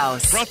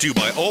Steakhouse. Brought to you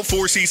by All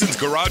Four Seasons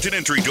Garage and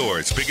Entry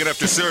Doors. Big enough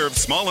to serve,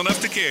 small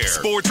enough to care.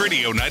 Sports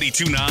Radio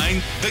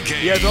 92.9, The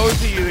Game. Yeah,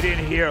 those of you who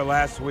didn't hear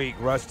last week,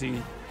 Rusty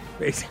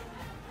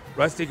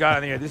got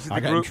on the air. This is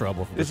the group.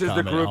 This is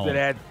the group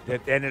that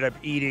ended up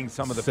eating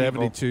some of the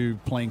 72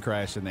 plane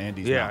crash in the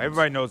Andes. Yeah, Mountains.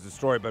 everybody knows the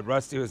story, but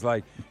Rusty was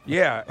like,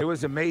 "Yeah, it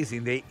was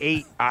amazing. They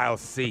ate aisle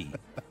C."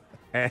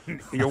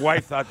 And your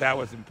wife thought that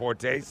was in poor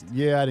taste.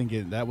 Yeah, I didn't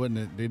get it. That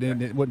wasn't.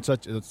 It wasn't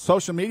such.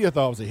 Social media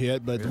thought it was a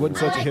hit, but it wasn't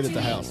such a hit at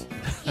the house.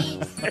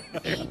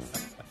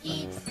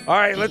 All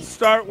right, let's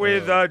start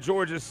with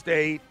Georgia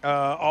State.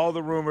 All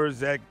the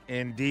rumors that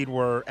indeed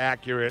were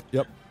accurate.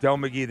 Yep. Del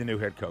McGee, the new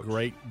head coach.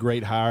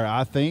 Great hire.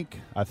 I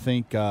think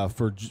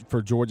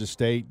for Georgia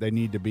State, they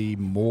need to be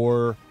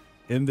more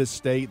in this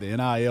state. The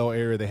NIL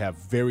area, they have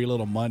very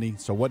little money.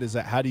 So what is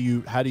that? How do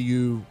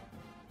you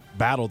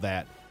battle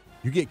that?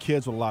 You get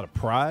kids with a lot of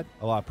pride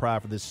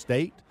for this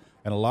state,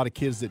 and a lot of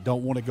kids that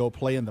don't want to go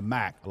play in the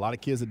MAC. A lot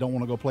of kids that don't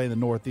want to go play in the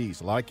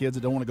Northeast. A lot of kids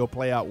that don't want to go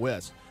play out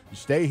west. You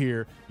stay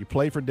here. You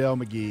play for Del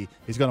McGee. I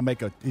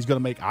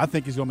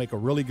think he's going to make a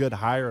really good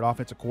hire at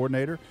offensive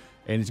coordinator,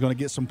 and he's going to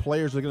get some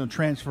players that are going to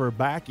transfer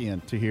back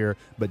into here.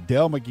 But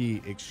Del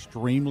McGee,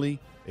 extremely,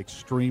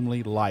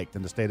 extremely liked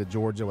in the state of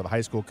Georgia with high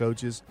school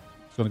coaches.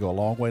 It's going to go a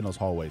long way in those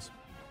hallways.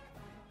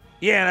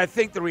 Yeah, and I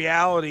think the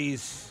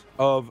realities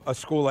of a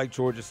school like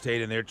Georgia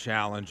State and their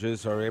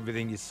challenges are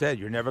everything you said.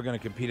 You're never going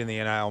to compete in the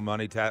NIL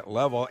money to that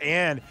level.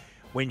 And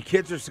when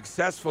kids are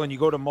successful and you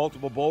go to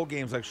multiple bowl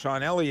games like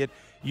Sean Elliott,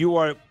 you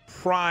are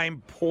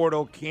prime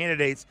portal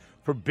candidates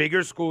for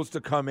bigger schools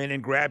to come in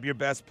and grab your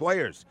best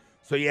players.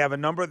 So you have a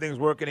number of things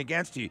working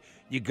against you.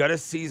 You got to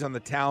seize on the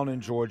talent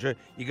in Georgia.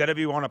 You got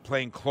to want to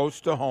playing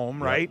close to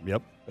home, right?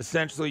 Yep.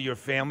 Essentially, your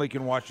family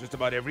can watch just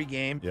about every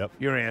game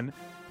you're in.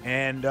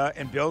 And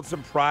build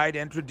some pride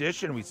and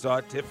tradition. We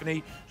saw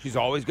Tiffany. She's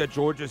always got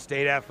Georgia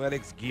State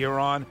athletics gear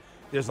on.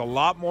 There's a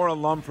lot more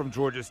alum from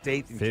Georgia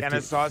State than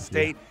Kennesaw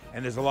State,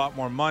 and there's a lot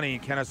more money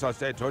in Kennesaw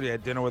State. I told you I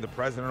had dinner with the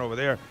president over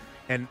there.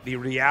 and the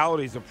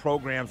realities of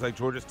programs like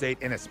Georgia State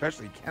and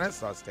especially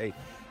Kennesaw State.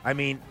 I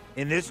mean,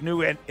 in this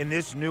new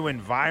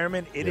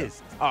environment, it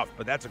is tough,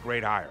 but that's a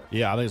great hire.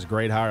 Yeah, I think it's a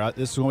great hire.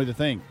 This is only the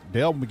thing.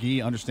 Dale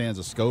McGee understands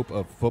the scope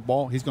of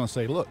football. He's going to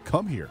say, look,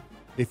 come here.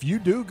 If you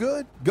do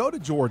good, go to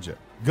Georgia,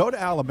 go to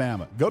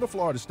Alabama, go to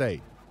Florida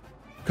State.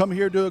 Come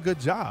here, do a good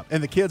job.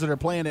 And the kids that are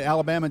playing at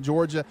Alabama,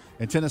 Georgia,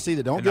 and Tennessee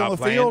that don't get on the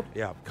field,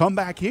 come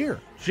back here.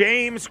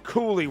 James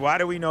Cooley. Why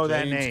do we know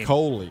that name? James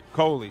Coley.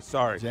 Coley,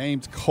 sorry.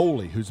 James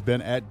Coley, who's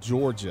been at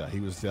Georgia. He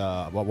was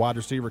a wide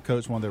receiver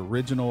coach, one of the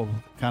original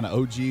kind of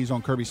OGs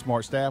on Kirby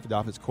Smart's staff, the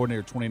offensive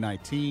coordinator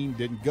 2019.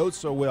 Didn't go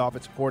so well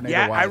offensive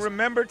coordinator-wise. Yeah, I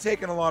remember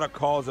taking a lot of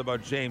calls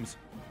about James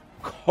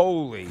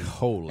Coley.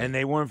 And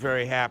they weren't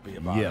very happy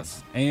about it.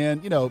 Yes.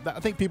 And,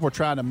 I think people are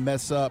trying to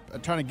mess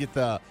up, trying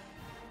to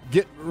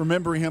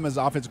remembering him as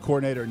offensive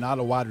coordinator, not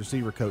a wide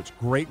receiver coach.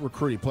 Great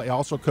recruiting.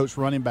 Also coached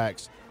running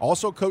backs.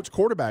 Also coached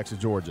quarterbacks at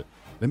Georgia.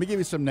 Let me give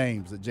you some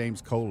names that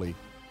James Coley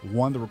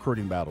won the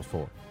recruiting battles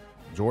for.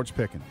 George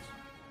Pickens,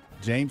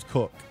 James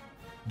Cook,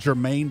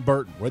 Jermaine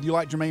Burton. Whether you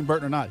like Jermaine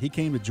Burton or not, he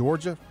came to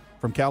Georgia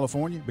from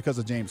California because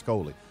of James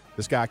Coley.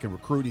 This guy can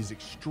recruit. He's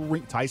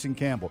Tyson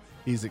Campbell.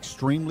 He's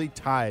extremely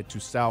tied to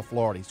South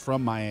Florida. He's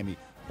from Miami.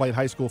 Played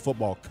high school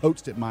football.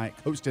 Coached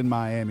in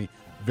Miami.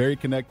 Very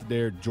connected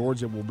there.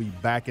 Georgia will be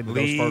back into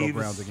those fertile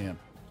grounds again.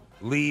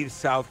 Leaves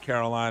South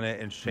Carolina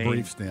and Shane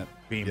Brief stint.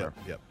 Beamer.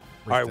 Yep.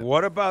 All right,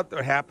 what about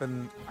what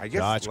happened, I guess,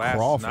 Josh last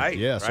Crawford. night?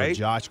 Yeah, right? So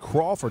Josh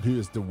Crawford, who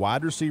is the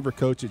wide receiver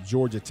coach at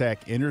Georgia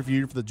Tech,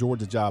 interviewed for the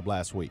Georgia job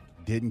last week.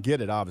 Didn't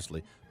get it,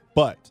 obviously.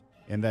 But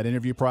in that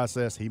interview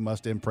process, he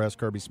must impress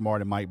Kirby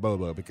Smart and Mike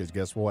Bobo because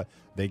guess what?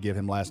 They give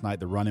him last night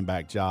the running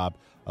back job.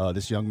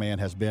 This young man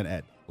has been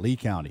at Lee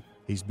County.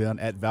 He's been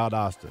at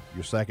Valdosta,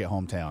 your second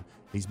hometown.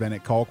 He's been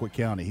at Colquitt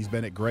County. He's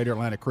been at Greater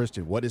Atlanta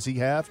Christian. What does he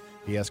have?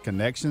 He has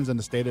connections in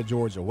the state of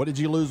Georgia. What did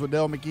you lose with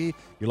Dale McGee?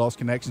 You lost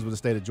connections with the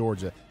state of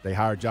Georgia. They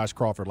hired Josh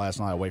Crawford last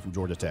night away from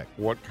Georgia Tech.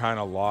 What kind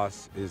of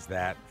loss is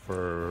that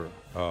for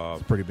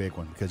it's a pretty big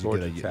one because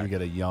you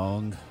get a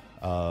young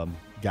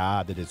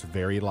guy that is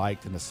very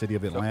liked in the city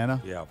of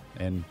Atlanta.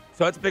 And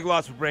so that's a big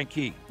loss for Brent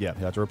Key. Yeah,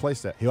 he'll have to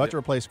replace that. He'll have to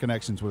replace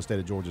connections with the state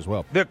of Georgia as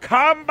well. The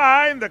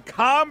combine,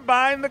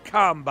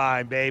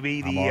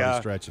 baby. I'm already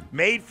stretching.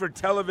 Made for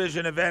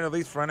television event, at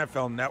least for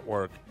NFL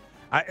Network.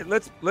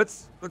 Let's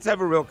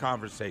have a real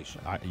conversation.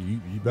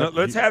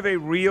 Let's have a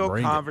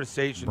real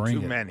conversation.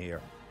 Two men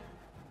here.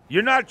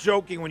 You're not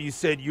joking when you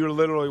said you're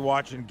literally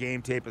watching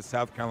game tape of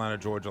South Carolina,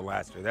 Georgia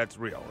last year. That's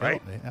real,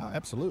 right? Yeah,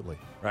 absolutely.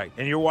 Right,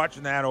 and you're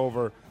watching that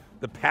over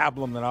the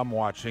pablum that I'm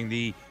watching,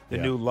 the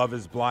new Love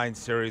is Blind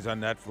series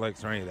on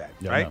Netflix or any of that,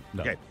 right?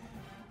 No. Okay.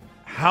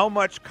 How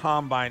much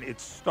combine?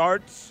 It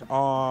starts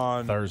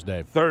on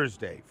Thursday,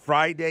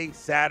 Friday,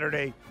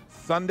 Saturday,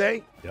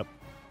 Sunday. Yep.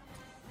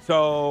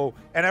 So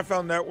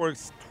NFL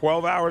Network's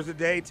 12 hours a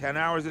day, 10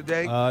 hours a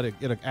day?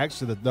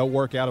 Actually, they'll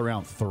work out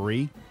around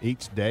 3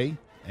 each day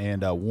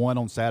and 1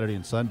 on Saturday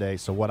and Sunday.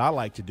 So what I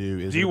like to do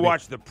is... Do you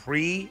watch the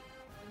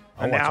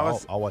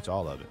pre-analysis? I'll watch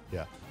all of it,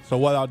 yeah. So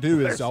what I'll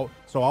do is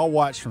I'll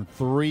watch from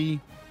 3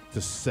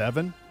 to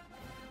 7,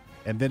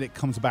 and then it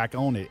comes back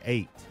on at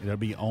 8. It'll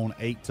be on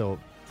 8 till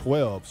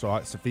 12. So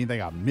if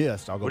anything I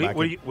missed, I'll go back.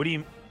 What do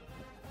you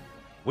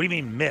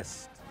mean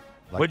missed?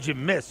 What'd you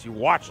miss? You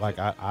watched it.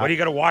 What are you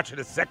going to watch it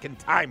a second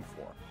time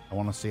for? I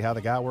want to see how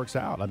the guy works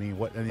out.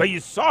 But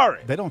you saw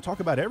it. They don't talk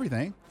about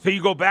everything. So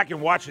you go back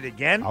and watch it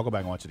again? I'll go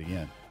back and watch it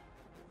again.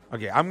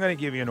 Okay, I'm going to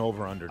give you an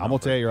over-under number. I'm going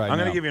to tell you right now. I'm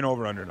going to give you an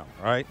over-under number,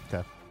 all right?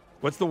 Okay.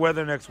 What's the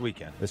weather next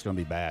weekend? It's going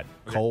to be bad.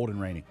 Okay. Cold and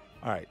rainy.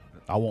 All right.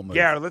 I won't move.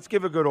 Garrett, let's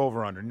give a good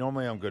over-under.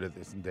 Normally I'm good at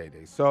this in day.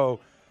 So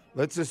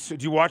let's just –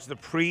 do you watch the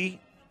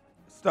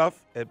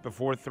pre-stuff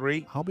before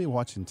 3? I'll be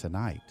watching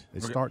tonight.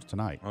 It starts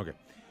tonight. Okay.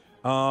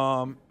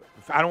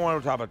 I don't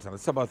want to talk about tonight.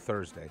 Let's talk about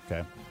Thursday.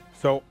 Okay.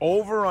 So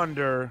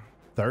over-under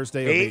 –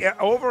 Thursday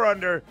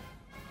over-under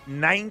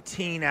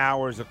 19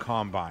 hours of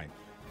combine.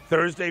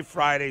 Thursday,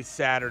 Friday,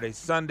 Saturday,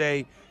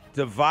 Sunday.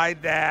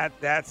 Divide that.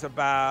 That's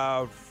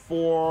about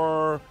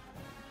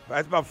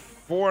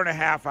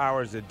 4.5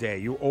 hours a day.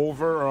 You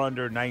over or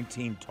under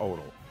 19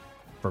 total?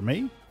 For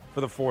me? For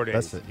the 4 days.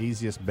 That's the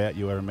easiest bet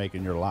you ever make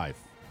in your life.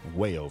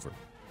 Way over.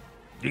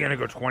 You're going to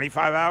go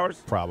 25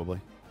 hours? Probably.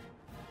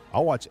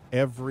 I'll watch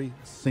every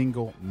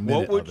single minute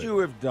What would of it. you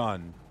have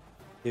done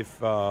if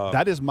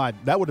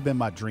that would have been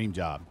my dream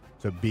job,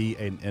 to be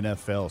an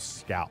NFL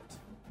scout.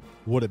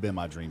 Would have been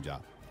my dream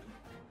job.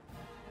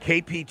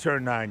 KP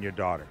turned 9, your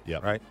daughter.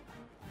 Yep. Right?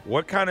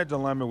 What kind of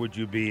dilemma would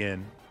you be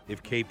in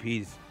if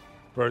KP's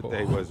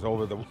birthday was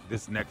over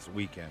this next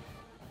weekend?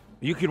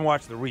 You can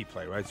watch the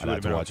replay, right? So I'd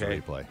have to watch the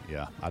replay.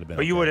 Yeah, I'd have been.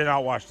 But you would have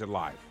not watched it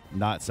live.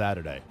 Not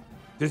Saturday.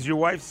 Does your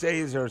wife say,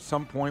 is there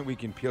some point we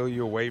can peel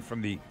you away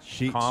from the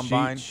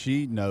combine?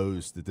 She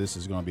knows that this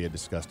is going to be a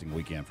disgusting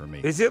weekend for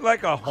me. Is it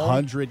like a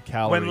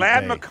 100-calorie When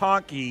Ladd day.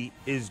 McConkey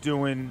is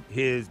doing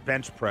his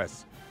bench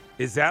press,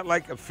 is that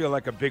feel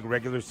like a big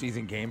regular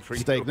season game for you?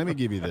 Steak, let me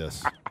give you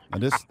this.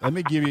 Let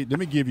me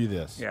give you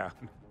this. Yeah.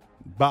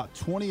 About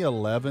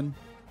 2011,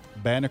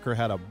 Banneker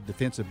had a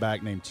defensive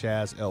back named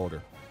Chaz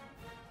Elder.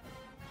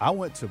 I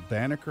went to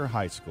Banneker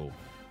High School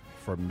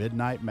for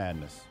Midnight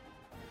Madness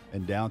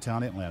in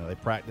downtown Atlanta. They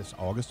practiced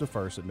August the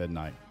 1st at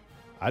midnight.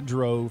 I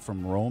drove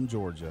from Rome,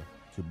 Georgia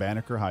to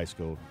Banneker High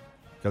School.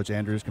 Coach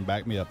Andrews can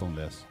back me up on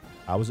this.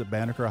 I was at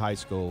Banneker High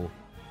School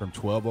from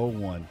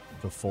 12:01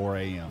 to 4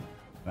 a.m.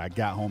 And I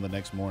got home the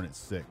next morning at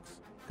 6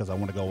 because I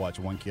want to go watch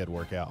one kid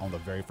work out on the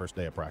very first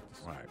day of practice.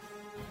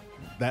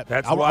 Right.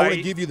 I want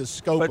to give you the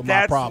scope of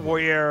my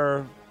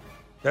problem.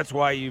 That's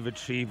why you've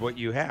achieved what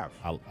you have.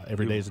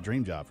 Every day is a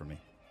dream job for me.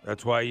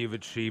 That's why you've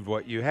achieved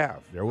what you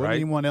have. There wasn't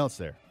anyone else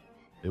there.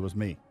 It was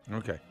me.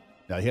 Okay.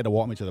 Now, he had to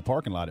walk me to the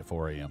parking lot at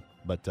 4 a.m.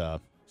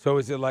 But so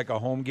is it like a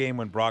home game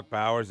when Brock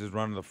Bowers is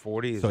running the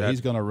 40?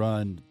 He's going to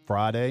run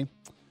Friday,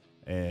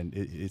 and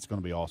it's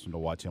going to be awesome to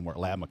watch him work.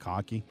 Lab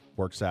McConkey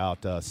works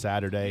out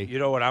Saturday. You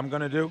know what I'm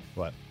going to do?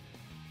 What?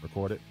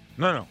 Record it?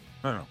 No.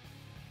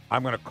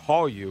 I'm going to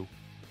call you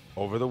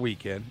over the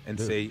weekend and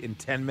say, in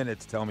 10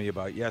 minutes, tell me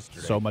about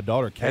yesterday. So my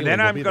daughter Kaylee and then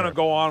I'm going to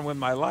go on with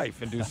my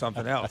life and do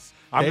something else.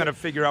 I'm going to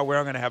figure out where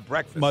I'm going to have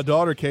breakfast. My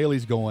daughter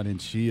Kaylee's going,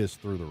 and she is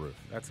through the roof.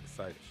 That's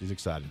exciting. She's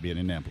excited to be in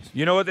Indianapolis.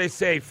 You know what they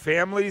say?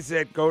 Families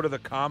that go to the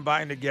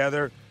Combine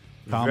together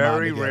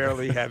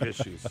rarely have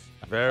issues.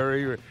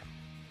 The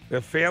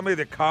family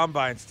that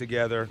combines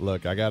together.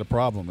 Look, I got a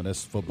problem in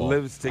this football.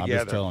 Lives together. I'm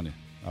just telling you.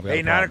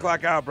 Hey, 9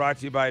 o'clock out brought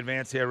to you by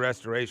Advanced Hair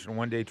Restoration.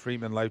 One-day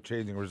treatment,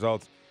 life-changing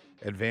results.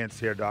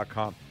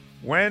 AdvancedHair.com.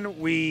 When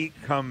we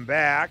come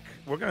back,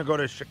 we're going to go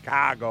to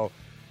Chicago.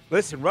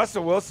 Listen,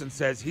 Russell Wilson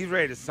says he's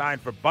ready to sign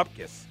for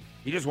Bupkis.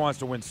 He just wants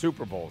to win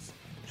Super Bowls.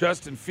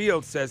 Justin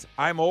Fields says,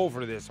 I'm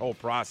over this whole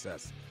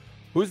process.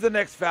 Who's the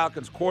next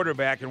Falcons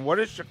quarterback, and what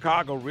does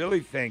Chicago really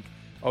think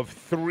of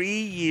 3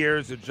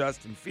 years of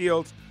Justin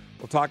Fields?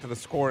 We'll talk to the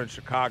scorer in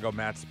Chicago,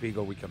 Matt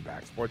Spiegel. We come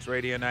back. Sports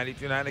Radio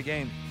 92.9 The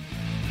Game.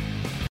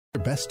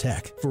 Best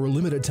tech. For a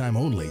limited time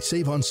only,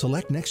 save on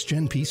select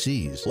next-gen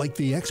PCs like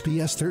the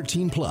XPS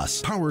 13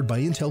 Plus, powered by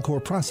Intel Core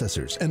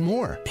processors and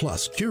more.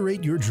 Plus,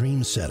 curate your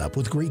dream setup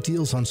with great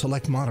deals on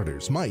select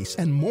monitors, mice,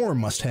 and more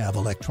must-have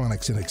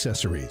electronics and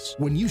accessories.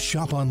 When you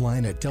shop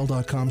online at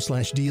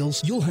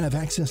Dell.com/deals, you'll have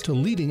access to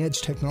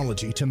leading-edge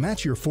technology to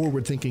match your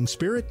forward-thinking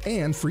spirit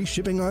and free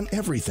shipping on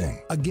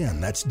everything. Again,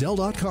 that's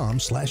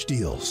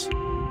Dell.com/deals.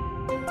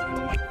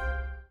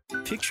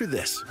 Picture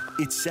this.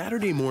 It's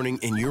Saturday morning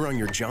and you're on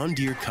your John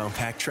Deere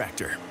compact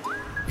tractor.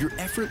 You're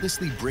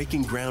effortlessly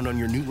breaking ground on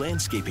your new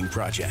landscaping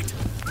project.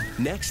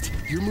 Next,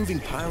 you're moving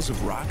piles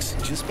of rocks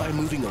just by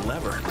moving a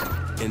lever.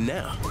 And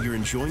now, you're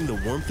enjoying the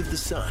warmth of the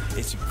sun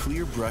as you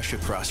clear brush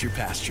across your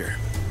pasture.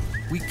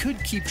 We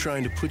could keep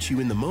trying to put you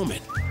in the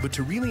moment, but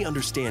to really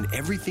understand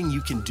everything you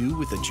can do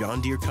with a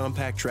John Deere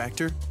compact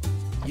tractor,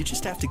 you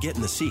just have to get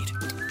in the seat.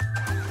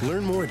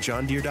 Learn more at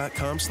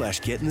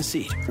johndeere.com/get in the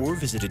seat or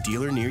visit a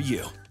dealer near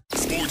you.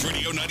 Sports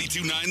Radio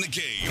 92.9 The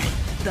Game.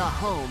 The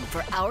home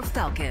for our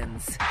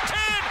Falcons.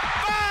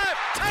 10-5,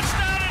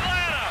 touchdown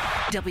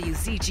Atlanta.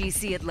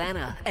 WZGC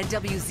Atlanta and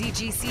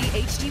WZGC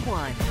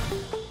HD1.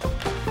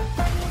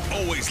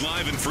 Always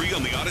live and free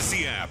on the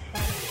Odyssey app.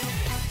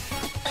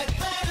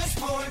 Atlanta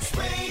Sports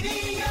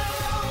Radio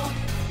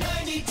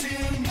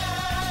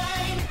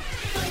 92.9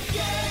 The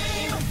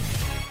Game.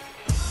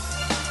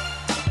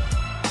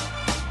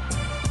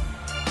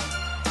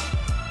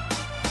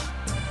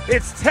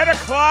 It's 10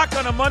 o'clock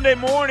on a Monday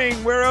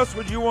morning. Where else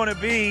would you want to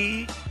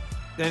be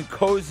than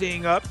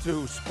cozying up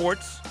to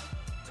sports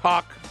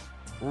talk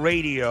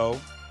radio,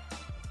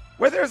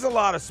 where there's a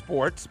lot of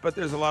sports, but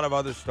there's a lot of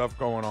other stuff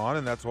going on,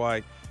 and that's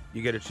why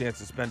you get a chance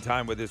to spend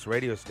time with this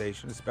radio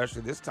station,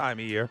 especially this time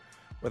of year,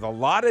 with a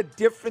lot of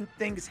different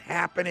things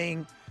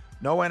happening.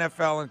 No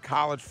NFL and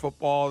college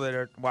football that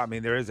are, well, I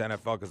mean, there is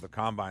NFL because the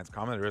Combine's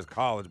coming. There is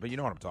college, but you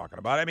know what I'm talking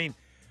about. I mean,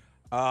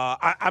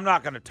 I'm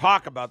not going to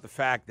talk about the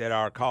fact that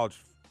our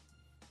college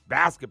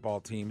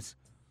basketball teams,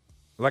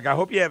 like, I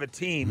hope you have a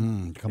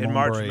team in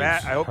March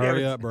Madness. I hope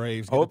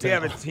Braves. I hope you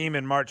have a team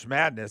in March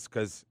Madness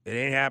because it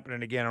ain't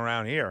happening again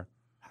around here.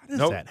 How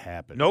does that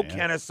happen? No man?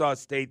 Kennesaw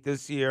State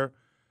this year.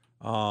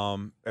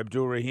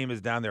 Abdul Rahim is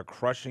down there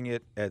crushing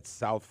it at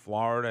South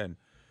Florida, and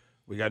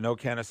we got no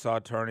Kennesaw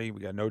attorney. We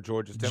got no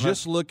Georgia State.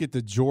 Just look at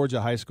the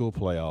Georgia high school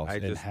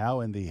playoffs, and how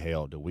in the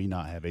hell do we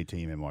not have a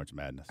team in March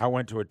Madness? I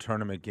went to a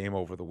tournament game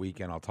over the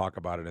weekend. I'll talk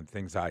about it and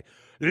things I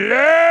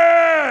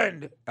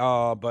learned.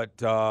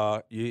 But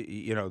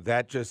you know,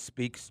 that just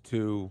speaks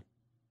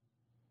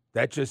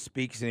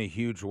in a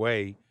huge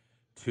way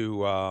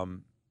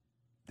to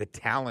the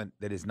talent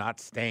that is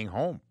not staying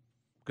home,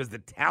 because the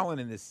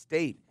talent in this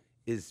state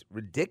is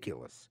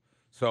ridiculous.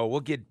 So we'll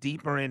get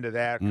deeper into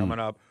that coming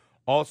up.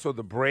 Also,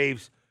 the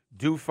Braves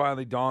do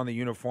finally don the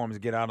uniforms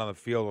and get out on the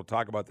field. We'll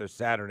talk about their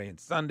Saturday and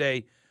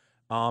Sunday.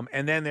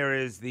 And then there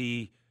is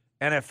the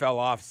NFL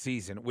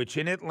offseason, which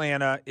in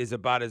Atlanta is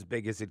about as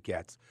big as it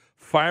gets.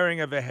 Firing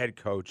of a head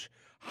coach,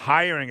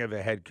 hiring of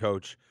a head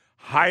coach,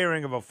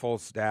 hiring of a full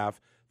staff,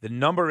 the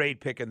number 8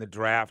 pick in the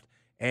draft,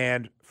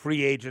 and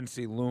free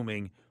agency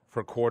looming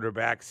for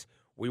quarterbacks.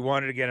 We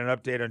wanted to get an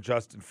update on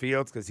Justin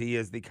Fields because he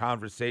is the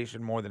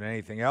conversation more than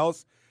anything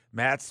else.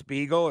 Matt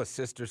Spiegel, a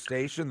sister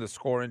station, The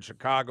Score in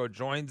Chicago,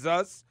 joins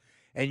us.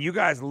 And you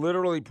guys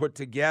literally put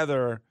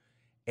together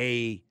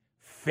a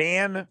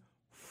fan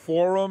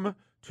forum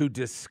to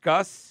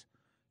discuss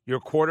your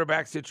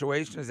quarterback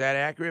situation. Is that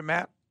accurate,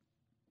 Matt?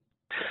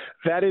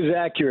 That is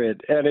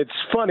accurate. And it's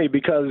funny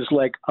because,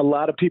 like, a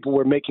lot of people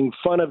were making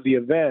fun of the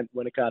event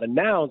when it got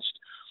announced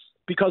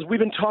because we've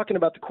been talking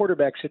about the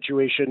quarterback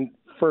situation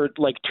for,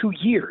 like, 2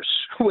 years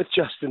with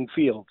Justin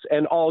Fields.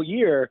 And all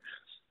year,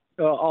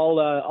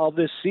 all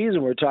this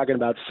season, we're talking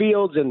about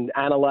Fields and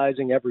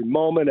analyzing every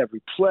moment,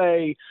 every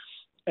play.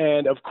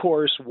 And, of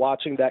course,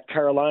 watching that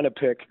Carolina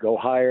pick go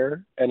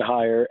higher and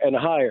higher and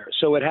higher.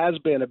 So it has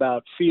been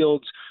about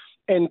Fields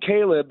and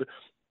Caleb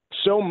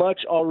so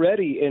much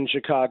already in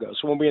Chicago.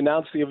 So when we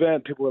announced the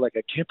event, people were like,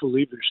 I can't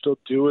believe they're still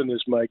doing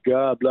this. My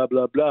God, blah,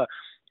 blah, blah.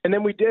 And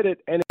then we did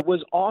it, and it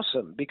was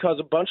awesome because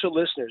a bunch of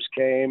listeners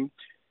came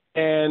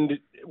and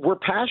were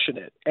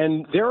passionate.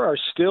 And there are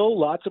still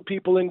lots of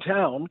people in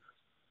town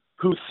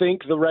who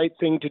think the right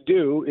thing to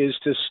do is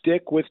to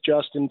stick with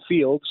Justin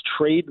Fields,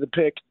 trade the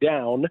pick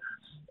down,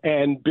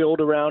 and build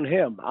around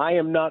him. I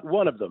am not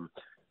one of them.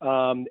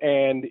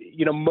 And,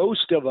 you know,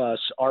 most of us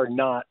are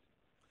not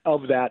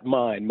of that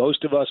mind.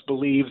 Most of us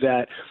believe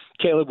that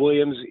Caleb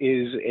Williams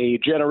is a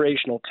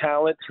generational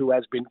talent who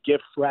has been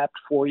gift-wrapped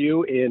for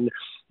you in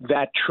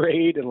that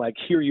trade. And, like,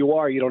 here you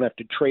are. You don't have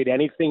to trade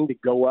anything to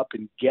go up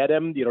and get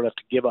him. You don't have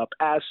to give up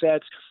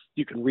assets.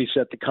 You can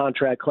reset the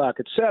contract clock,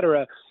 et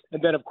cetera.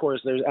 And then, of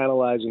course, there's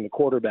analyzing the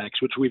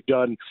quarterbacks, which we've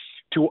done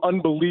to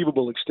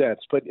unbelievable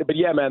extents. But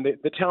yeah, man,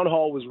 the town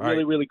hall was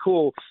really, really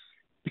cool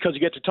because you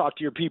get to talk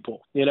to your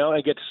people, you know,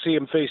 and get to see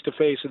them face to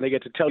face, and they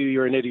get to tell you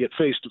you're an idiot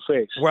face to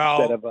face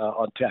instead of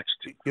on text.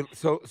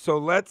 So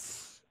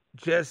let's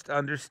just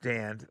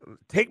understand.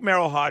 Take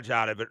Merrill Hodge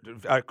out of it.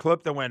 A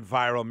clip that went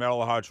viral,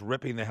 Merrill Hodge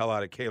ripping the hell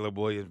out of Caleb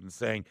Williams and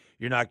saying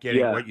you're not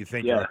getting what you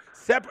think you are.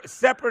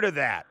 Separate of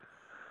that,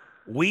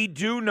 we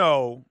do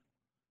know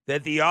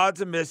that the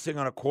odds of missing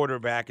on a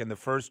quarterback in the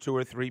first 2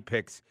 or 3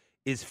 picks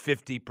is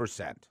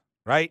 50%,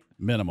 right?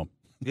 Minimum.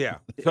 Yeah.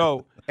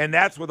 So, and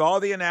that's with all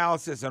the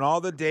analysis and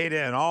all the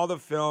data and all the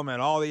film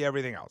and all the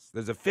everything else.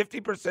 There's a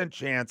 50%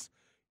 chance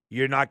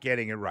you're not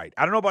getting it right.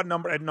 I don't know about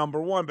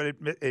number one, but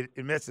it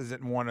misses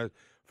it in one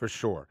for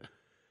sure.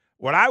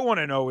 What I want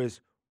to know is,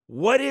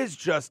 what is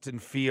Justin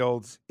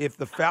Fields if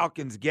the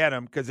Falcons get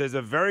him? Because there's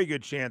a very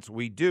good chance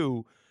we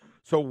do.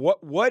 So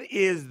what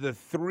is the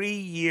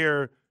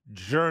 3-year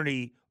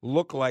journey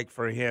look like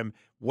for him?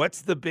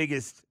 What's the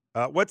biggest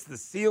what's the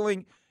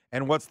ceiling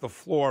and what's the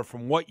floor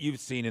from what you've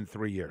seen in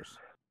 3 years?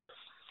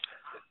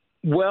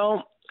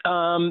 Well,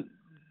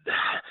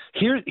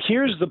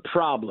 here's the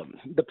problem.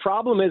 The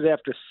problem is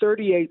after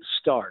 38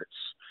 starts,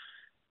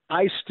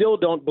 I still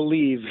don't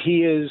believe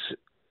he is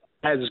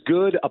as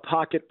good a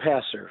pocket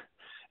passer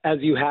as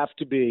you have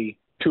to be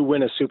to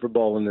win a Super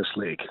Bowl in this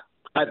league.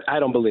 I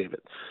don't believe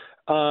it.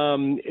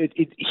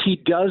 He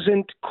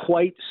doesn't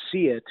quite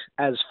see it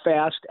as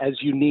fast as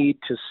you need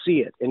to see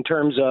it in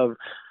terms of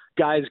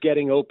guys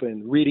getting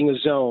open, reading a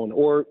zone,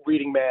 or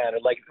reading man, or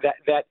like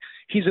that.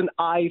 He's an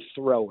eye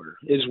thrower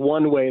is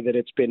one way that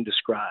it's been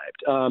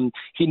described.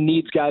 He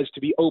needs guys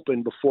to be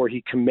open before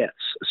he commits.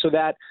 So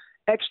that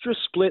extra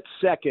split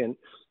second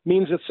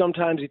means that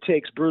sometimes he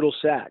takes brutal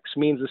sacks,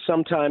 means that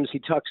sometimes he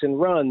tucks and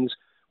runs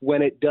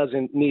when it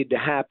doesn't need to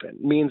happen,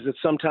 means that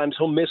sometimes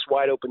he'll miss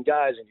wide open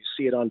guys and you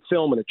see it on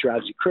film and it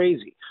drives you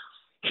crazy.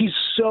 He's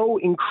so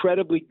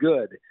incredibly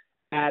good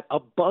at a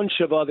bunch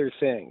of other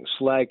things.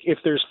 Like if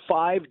there's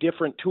 5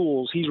 different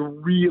tools, he's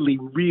really,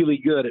 really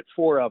good at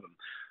 4 of them.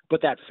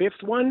 But that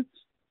 5th one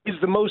is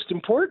the most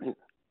important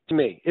to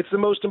me. It's the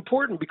most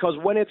important because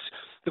when it's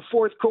the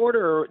 4th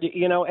quarter,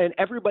 you know, and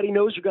everybody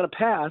knows you're going to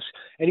pass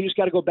and you just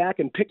got to go back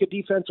and pick a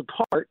defense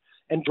apart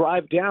and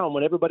drive down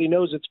when everybody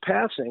knows it's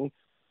passing.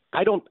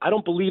 I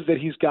don't believe that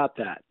he's got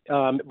that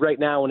right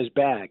now in his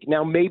bag.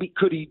 Now, maybe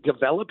could he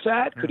develop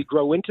that? Could he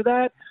grow into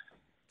that?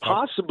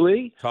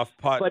 Possibly. Tough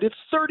putt. But it's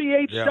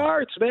 38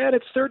 starts, man.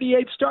 It's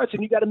 38 starts,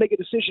 and you got to make a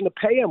decision to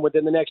pay him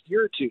within the next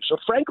year or two. So,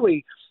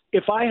 frankly,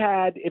 if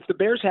the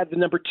Bears had the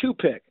number 2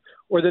 pick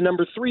or the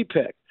number 3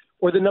 pick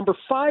or the number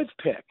 5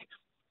 pick,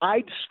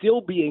 I'd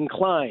still be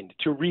inclined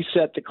to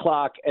reset the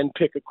clock and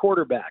pick a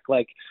quarterback.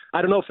 Like,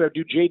 I don't know if I'd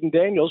do Jaden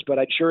Daniels, but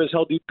I'd sure as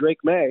hell do Drake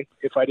May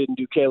if I didn't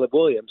do Caleb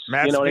Williams.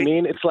 You know what I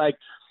mean? It's like,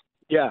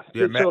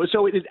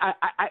 so it is,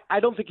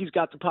 I don't think he's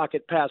got the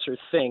pocket passer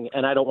thing,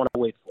 and I don't want to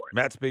wait for it.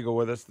 Matt Spiegel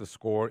with us, The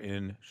Score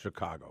in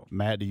Chicago.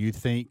 Matt, do you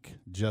think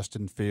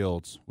Justin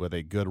Fields, with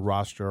a good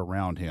roster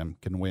around him,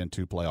 can win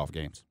 2 playoff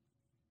games?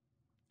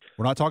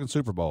 We're not talking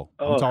Super Bowl.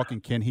 I'm talking,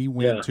 can he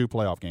win 2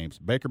 playoff games?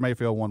 Baker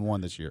Mayfield won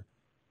 1 this year.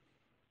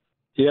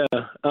 Yeah.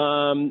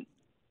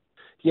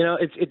 You know,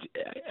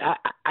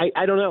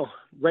 I don't know.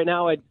 Right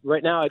now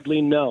I'd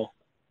lean no,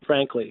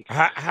 frankly.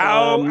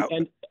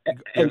 And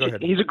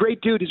he's a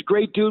great dude. He's a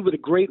great dude with a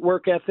great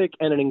work ethic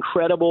and an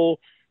incredible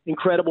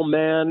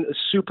man,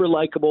 super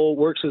likable,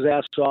 works his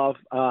ass off.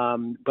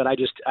 But I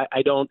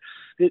don't.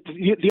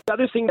 The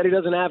other thing that he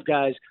doesn't have,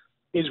 guys,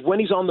 is when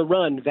he's on the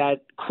run,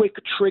 that quick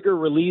trigger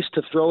release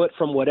to throw it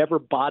from whatever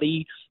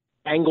body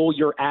angle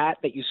you're at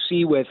that you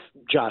see with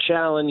Josh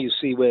Allen, you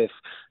see with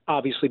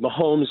obviously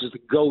Mahomes is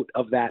the GOAT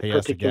of that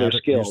particular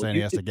skill. You're saying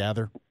he has to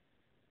gather?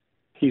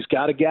 He's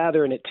got to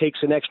gather, and it takes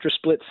an extra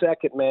split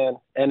second, man.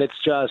 And it's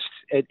just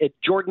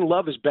Jordan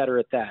Love is better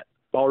at that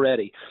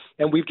already.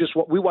 And we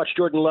watched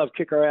Jordan Love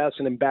kick our ass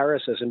and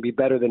embarrass us and be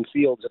better than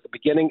Fields at the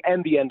beginning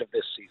and the end of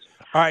this season.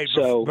 All right,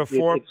 so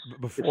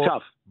it's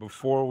tough.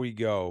 Before we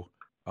go,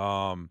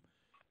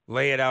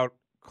 lay it out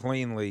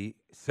cleanly.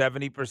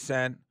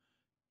 70%,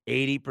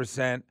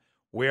 80%.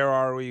 Where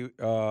are we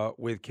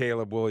with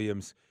Caleb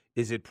Williams?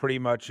 Is it pretty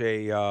much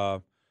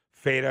a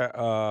fait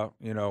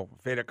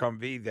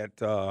accompli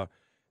that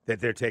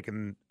they're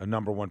taking a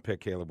number one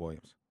pick, Caleb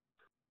Williams?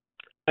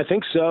 I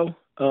think so.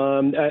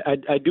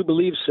 I do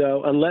believe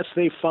so, unless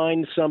they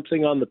find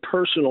something on the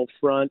personal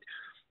front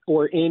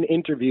or in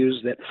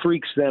interviews that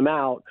freaks them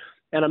out.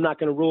 And I'm not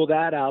going to rule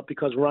that out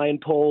because Ryan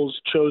Poles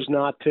chose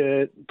not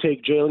to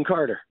take Jalen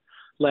Carter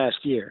last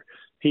year.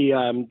 He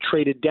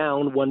traded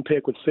down one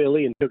pick with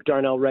Philly and took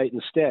Darnell Wright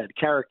instead.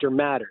 Character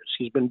matters.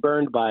 He's been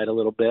burned by it a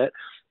little bit,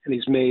 and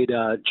he's made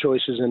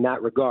choices in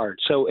that regard.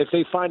 So if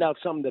they find out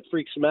something that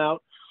freaks them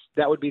out,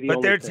 that would be the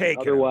only thing.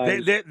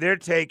 Otherwise, they're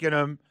taking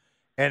him.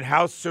 And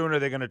how soon are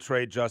they going to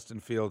trade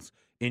Justin Fields,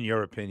 in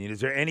your opinion? Is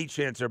there any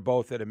chance they're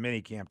both at a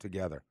mini camp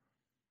together?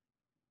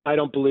 I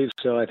don't believe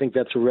so. I think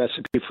that's a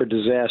recipe for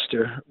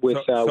disaster with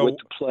the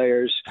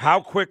players. How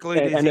quickly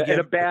does and he get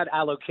a bad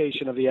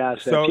allocation of the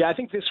assets? I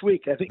think this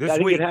week. I think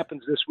it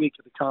happens this week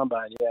at the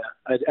combine. Yeah,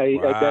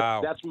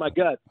 wow. That's my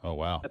gut. Oh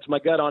wow, that's my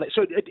gut on it.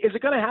 So is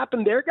it going to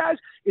happen there, guys?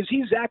 Is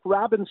he Zach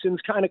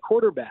Robinson's kind of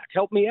quarterback?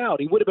 Help me out.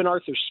 He would have been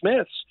Arthur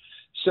Smith's.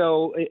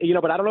 So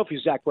but I don't know if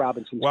he's Zach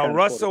Robinson. Well,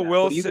 Russell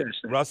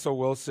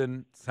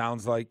Wilson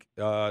sounds like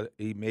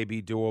he may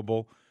be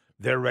doable.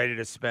 They're ready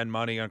to spend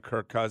money on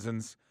Kirk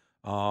Cousins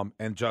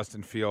and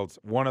Justin Fields.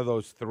 One of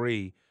those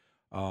three,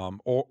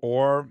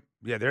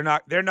 they're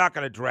not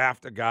going to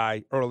draft a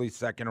guy early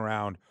second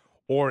round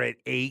or at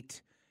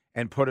 8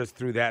 and put us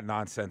through that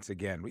nonsense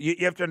again. You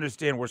have to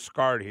understand we're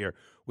scarred here.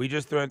 We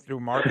just went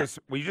through Marcus.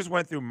 We just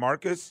went through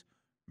Marcus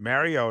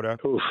Mariota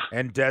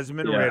and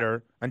Desmond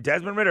Ridder. And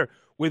Desmond Ridder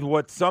with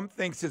what some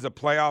thinks is a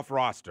playoff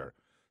roster.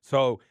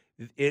 So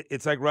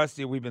it's like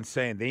Rusty, we've been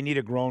saying, they need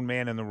a grown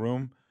man in the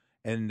room,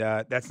 and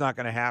that's not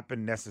going to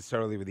happen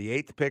necessarily with the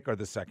 8th pick or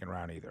the second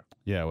round either.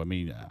 Yeah, I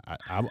mean,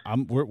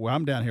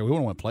 I'm down here. We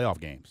want to win playoff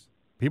games.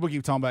 People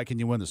keep talking about, can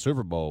you win the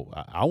Super Bowl?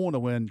 I want to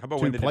win 2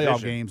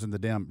 playoff games in the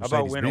damn Mercedes-Benz. How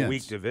about win a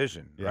weak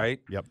division,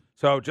 right? Yep.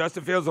 So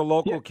Justin Fields, a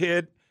local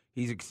kid.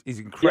 He's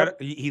incredible.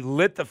 Yep. He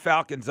lit the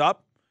Falcons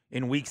up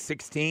in Week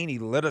 16. He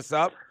lit us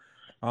up.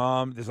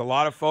 There's a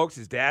lot of folks.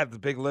 His dad's a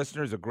big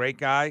listener. He's a great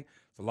guy.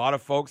 There's a lot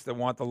of folks that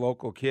want the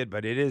local kid,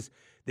 but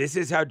this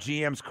is how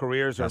GM's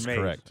careers are made. That's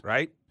correct,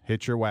 right?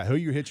 Who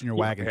you hitching your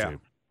wagon to?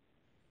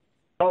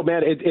 Oh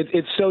man,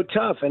 it's so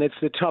tough, and it's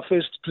the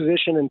toughest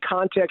position. And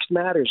context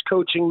matters,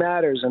 coaching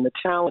matters, and the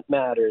talent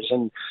matters,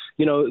 and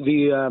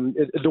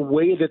the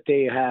way that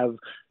they have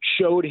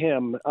showed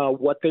him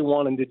what they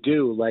want him to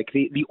do, like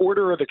the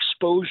order of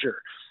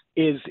exposure.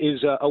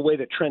 Is a way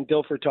that Trent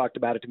Dilfer talked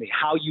about it to me,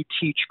 how you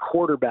teach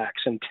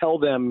quarterbacks and tell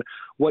them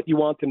what you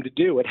want them to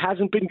do. It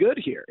hasn't been good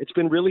here. It's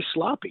been really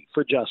sloppy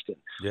for Justin.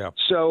 Yeah.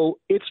 So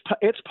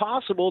it's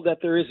possible that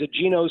there is a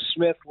Geno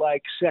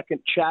Smith-like second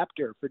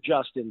chapter for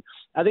Justin.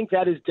 I think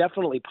that is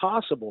definitely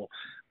possible.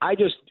 I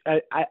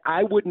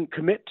wouldn't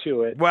commit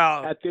to it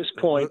at this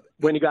point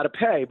when you got to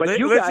pay. But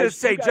let's just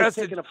say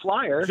Justin taking a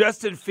flyer.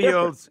 Justin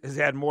Fields has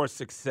had more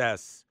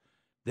success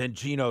than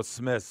Geno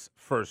Smith's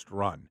first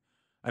run.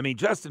 I mean,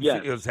 Justin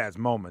Fields has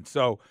moments.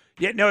 So,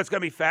 it's going to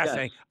be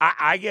fascinating. Yes.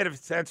 I get a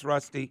sense,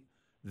 Rusty,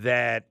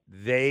 that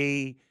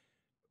they're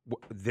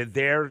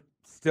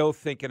still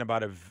thinking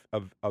about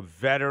a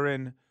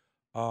veteran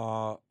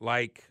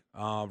like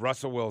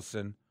Russell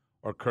Wilson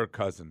or Kirk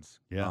Cousins.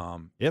 Yeah.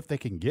 If they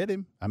can get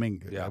him. I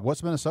mean,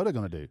 what's Minnesota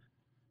going to do?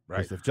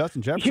 Right. If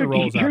Justin Jefferson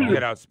rolls out,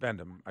 get outspend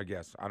him, I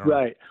guess. I don't know.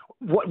 Right.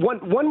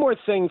 One more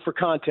thing for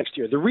context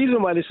here. The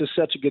reason why this is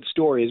such a good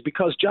story is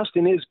because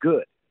Justin is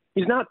good.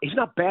 He's not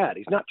bad.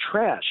 He's not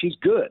trash. He's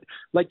good.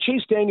 Like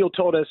Chase Daniel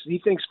told us, he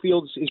thinks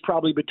Fields is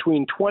probably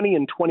between 20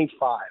 and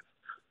 25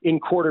 in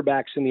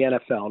quarterbacks in the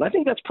NFL. And I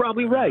think that's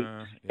probably right.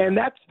 And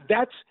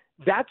that's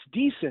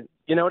decent.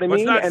 You know what I mean?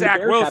 It's not and Zach the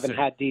Bears Wilson. haven't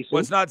had decent.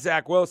 Well, it's not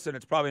Zach Wilson.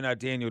 It's probably not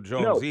Daniel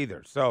Jones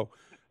either. So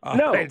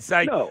it's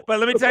like, no. But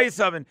let me tell you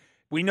something.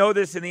 We know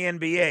this in the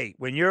NBA.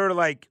 When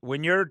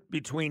you're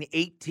between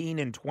 18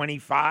 and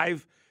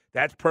 25,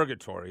 that's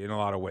purgatory in a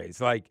lot of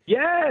ways. Like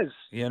yes,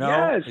 and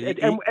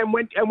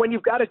when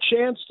you've got a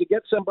chance to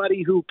get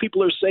somebody who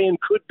people are saying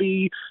could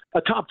be a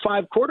top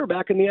 5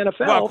 quarterback in the NFL.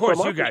 Well, of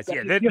course, you guys,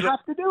 you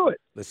have to do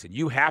it. Listen,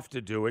 you have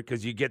to do it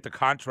because you get the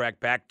contract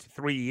back to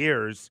 3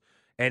 years,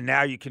 and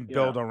now you can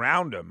build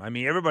around him. I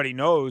mean, everybody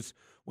knows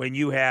when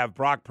you have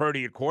Brock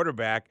Purdy at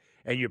quarterback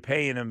and you're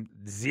paying him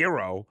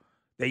 $0,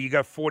 that you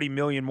got $40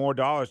 million more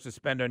to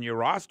spend on your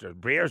roster.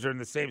 Bears are in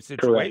the same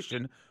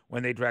situation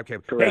when they draft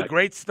Caleb. Hey,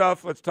 great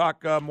stuff. Let's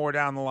talk more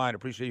down the line.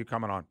 Appreciate you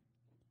coming on.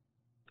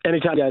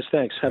 Anytime, guys.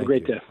 Thanks. Have a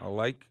great day. I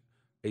like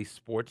a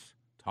sports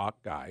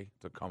talk guy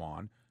to come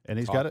on. And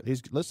he's got it.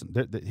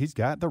 He's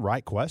got the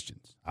right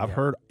questions. I've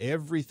heard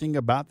everything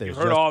about this. You've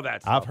heard all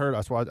that stuff. I've heard.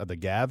 That's why the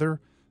gather.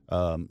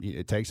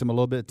 It takes him a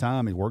little bit of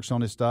time. He works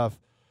on his stuff.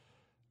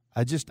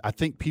 I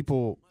think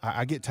people.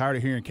 I get tired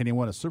of hearing, can he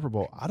win a Super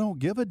Bowl? I don't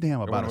give a damn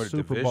about a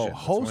Super Bowl.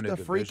 Host a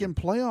freaking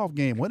playoff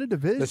game. Win a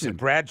division. Listen,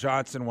 Brad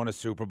Johnson won a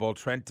Super Bowl.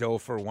 Trent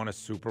Dilfer won a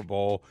Super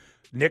Bowl.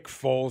 Nick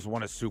Foles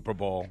won a Super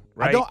Bowl.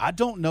 Right? I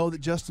don't know that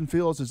Justin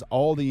Fields is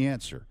all the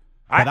answer,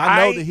 but I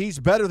know that he's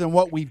better than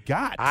what we've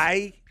got.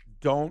 I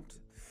don't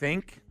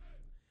think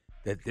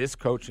that this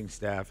coaching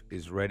staff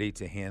is ready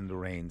to hand the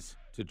reins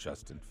to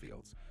Justin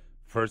Fields.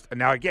 First,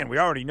 now again, we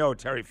already know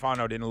Terry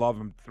Fontenot didn't love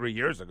him 3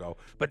 years ago,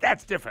 but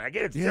that's different. I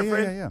get it's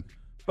different. Yeah.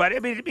 But I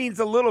mean, it means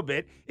a little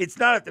bit. It's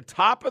not at the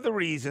top of the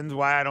reasons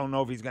why I don't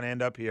know if he's going to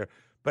end up here,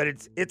 but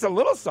it's a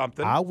little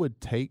something. I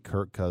would take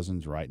Kirk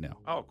Cousins right now.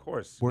 Oh, of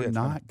course. We're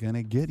not going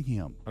to get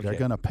him. Okay. They're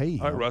going to pay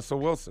him. All right, Russell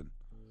Wilson.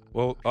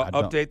 Well,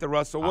 update the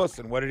Russell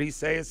Wilson. What did he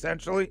say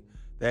essentially?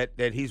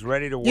 That he's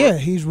ready to work? Yeah,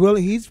 he's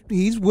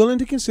willing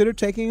to consider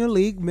taking a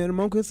league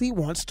minimum because he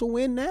wants to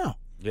win now.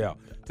 Yeah.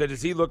 So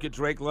does he look at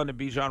Drake London,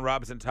 Bijan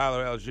Robinson,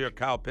 Tyler Algier,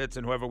 Kyle Pitts,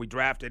 and whoever we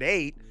drafted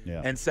 8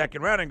 and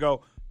second round and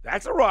go,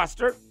 that's a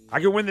roster. I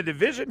can win the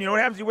division. You know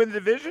what happens? You win the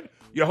division,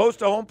 you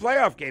host a home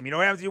playoff game. You know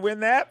what happens? You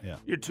win that. Yeah.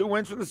 You're 2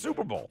 wins from the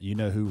Super Bowl. You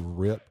know who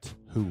ripped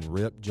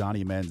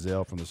Johnny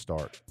Manziel from the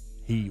start?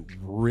 He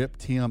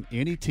ripped him.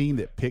 Any team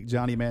that picked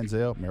Johnny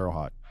Manziel, Merrill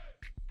Hawk.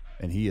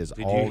 And he is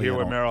Did all in. Did you hear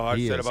what Merrill Hawk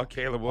said about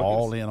Caleb Williams?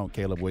 All in on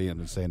Caleb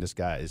Williams and saying this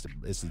guy is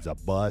a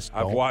bust.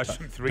 I've watched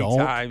him 3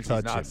 times.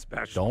 He's not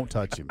special. Don't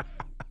touch him.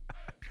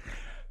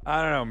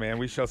 I don't know, man.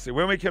 We shall see.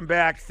 When we come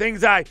back,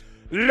 things I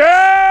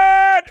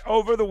learned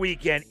over the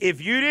weekend.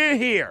 If you didn't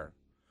hear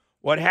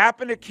what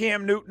happened to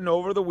Cam Newton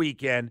over the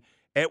weekend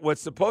at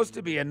what's supposed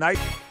to be a nice.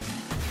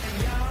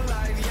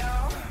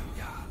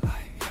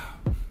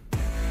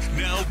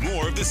 Now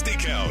more of the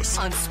Steakhouse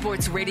on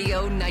Sports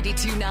Radio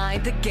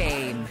 92.9 The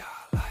Game.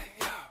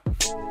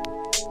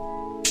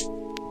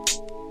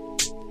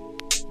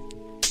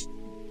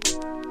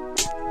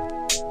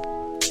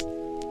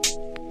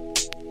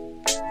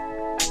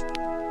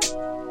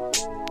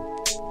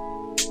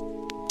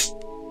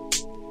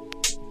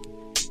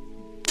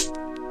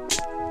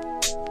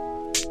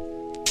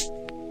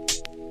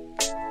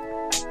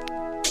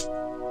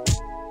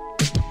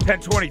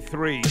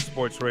 .23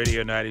 Sports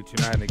Radio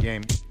 92.9 The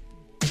Game.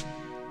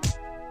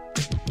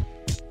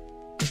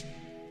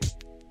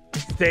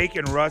 Steak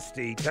and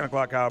Rusty, 10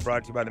 o'clock hour,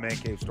 brought to you by the Man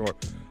Cave Store.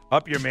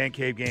 Up your Man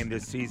Cave game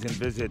this season.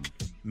 Visit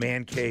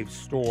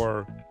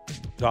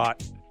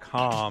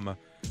mancavestore.com. A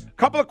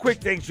couple of quick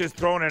things, just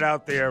throwing it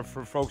out there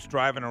for folks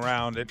driving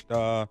around. It,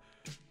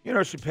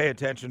 should pay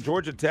attention.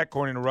 Georgia Tech,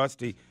 according to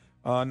Rusty,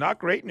 not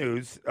great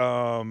news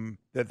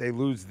that they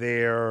lose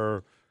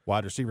their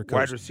wide receiver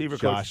coach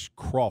Josh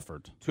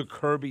Crawford to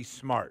Kirby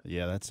Smart.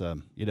 Yeah, that's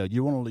you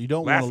don't want to lose.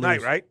 Last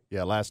night, right?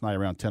 Yeah, last night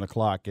around 10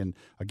 o'clock. And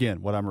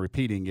again, what I'm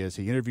repeating is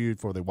he interviewed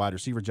for the wide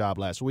receiver job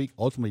last week.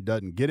 Ultimately,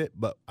 doesn't get it,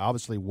 but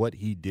obviously what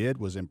he did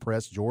was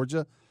impress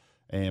Georgia,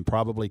 and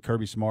probably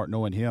Kirby Smart,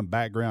 knowing him,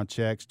 background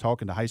checks,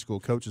 talking to high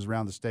school coaches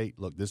around the state.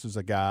 Look, this is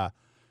a guy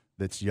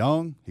that's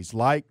young, he's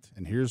liked,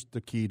 and here's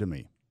the key to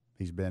me: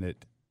 he's been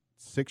at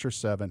 6 or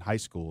 7 high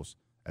schools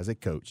as a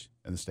coach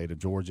in the state of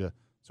Georgia.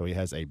 So he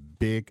has a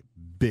big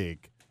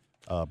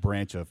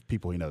branch of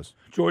people he knows.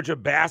 Georgia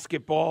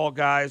basketball,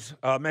 guys.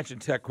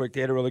 Mentioned Tech quick.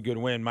 They had a really good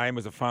win. Miami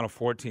was a Final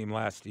Four team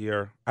last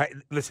year.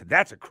 Listen,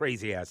 that's a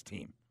crazy-ass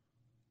team.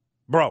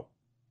 Bro,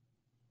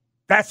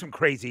 that's some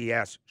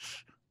crazy-ass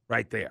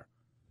right there.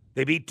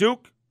 They beat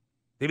Duke.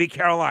 They beat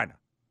Carolina.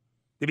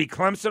 They beat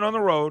Clemson on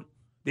the road.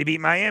 They beat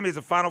Miami as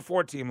a Final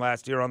Four team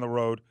last year on the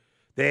road.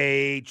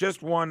 They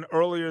just won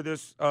earlier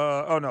this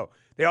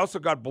They also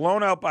got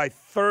blown out by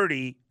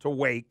 30 to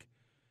Wake.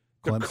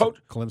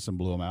 Clemson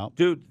blew him out.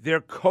 Dude,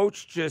 their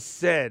coach just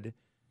said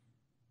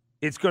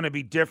it's going to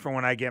be different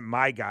when I get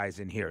my guys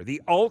in here.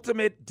 The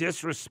ultimate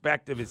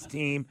disrespect of his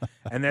team,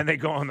 and then they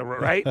go on the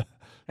road, right?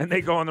 And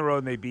they go on the road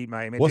and they beat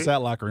Miami. What's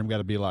that locker room got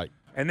to be like?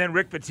 And then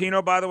Rick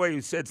Pitino, by the way,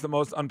 who said it's the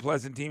most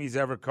unpleasant team he's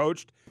ever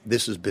coached.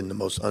 This has been the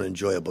most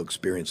unenjoyable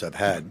experience I've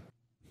had.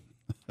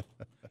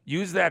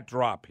 Use that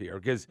drop here,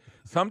 because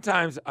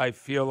sometimes I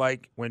feel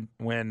like when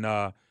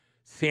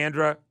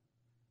Sandra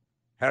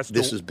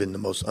This has been the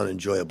most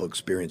unenjoyable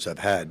experience I've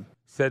had.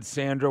 Said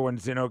Sandra when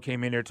Zeno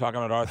came in here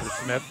talking about Arthur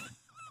Smith.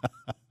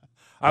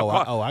 I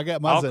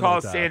got my I'll Zeno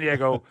call time. Sandy. I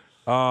go,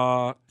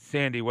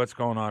 Sandy, what's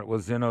going on? Well,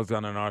 Zeno's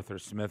on an Arthur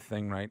Smith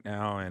thing right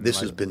now. And this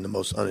has been the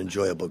most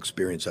unenjoyable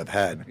experience I've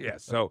had. Yeah,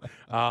 so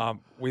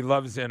we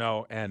love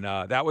Zeno. And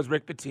that was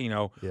Rick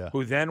Pitino,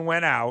 who then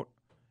went out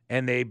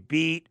and they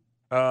beat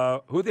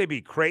who they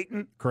beat?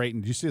 Creighton?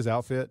 Creighton. Did you see his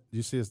outfit? Did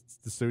you see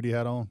the suit he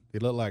had on? He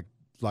looked like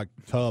like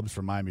Tubbs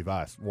from Miami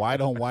Vice.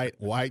 White on white,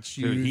 white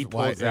shoes, Dude, he pulls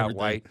white out everything.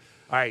 white.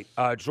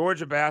 All right,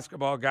 Georgia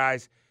basketball,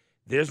 guys,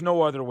 there's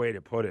no other way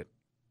to put it.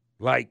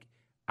 Like,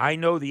 I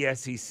know the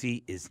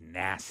SEC is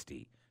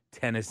nasty.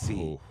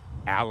 Tennessee,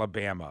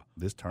 Alabama,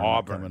 this tournament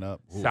Auburn, coming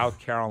up. South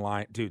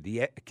Carolina.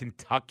 Dude,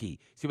 Kentucky.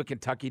 See what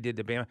Kentucky did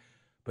to Bama?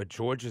 But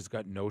Georgia's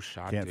got no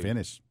shot. Can't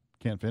finish.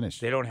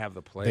 They don't have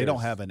the players. They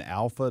don't have an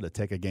alpha to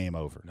take a game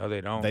over. No,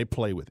 they don't. They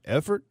play with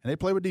effort, and they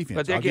play with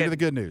defense. I'll give you the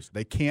good news.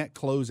 They can't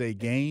close a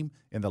game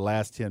in the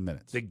last 10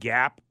 minutes. The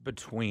gap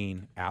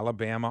between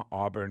Alabama,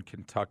 Auburn,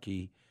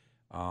 Kentucky,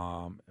 who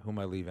am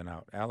I leaving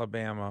out?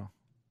 Alabama,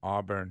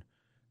 Auburn,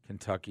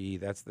 Kentucky,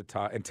 that's the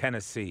top, and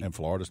Tennessee. And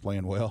Florida's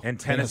playing well. And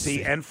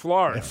Tennessee and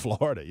Florida. And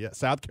Florida, yeah.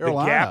 South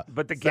Carolina.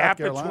 The gap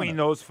between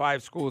those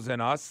 5 schools and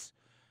us,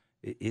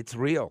 it's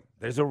real.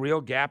 There's a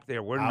real gap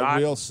there. I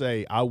will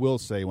say,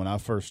 when I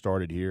first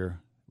started here,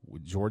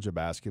 Georgia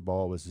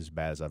basketball was as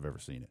bad as I've ever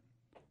seen it.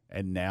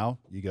 And now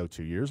you go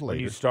 2 years later.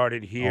 When you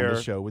started here. On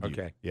the show with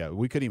you. Yeah,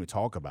 we couldn't even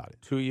talk about it.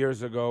 2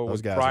 years ago,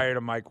 those guys prior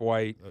to Mike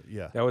White.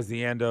 Yeah. That was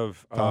the end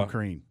of Tom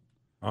Crean.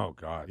 Oh,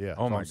 God. Yeah.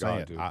 Oh, my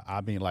God, dude.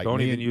 I mean, like, Don't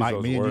me even and use Mike,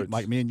 those me words.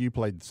 and you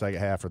played the second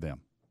half for them.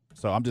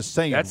 So I'm just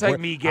saying. That's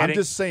like me getting. I'm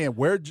just saying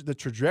where the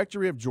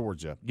trajectory of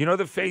Georgia. You know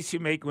the face you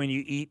make when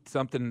you eat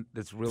something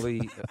that's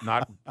really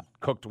not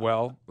cooked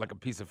well, like a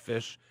piece of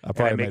fish? I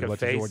probably make made a bunch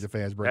face? of Georgia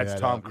fans bring That's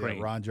that Tom up. Crean.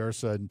 Yeah, Ron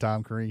Jersa and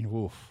Tom Crean.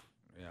 Oof.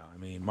 Yeah, I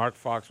mean, Mark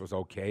Fox was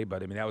okay,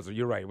 but I mean,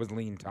 you're right. It was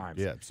lean times.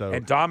 Yeah. So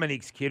and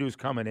Dominique's kid who's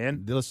coming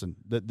in. Listen,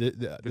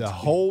 the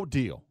whole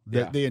deal,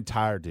 the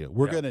entire deal.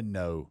 We're Yeah. going to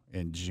know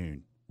in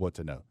June what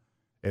to know.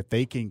 If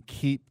they can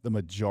keep the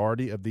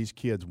majority of these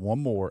kids one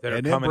more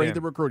and then bring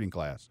the recruiting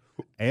class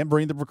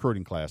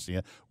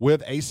in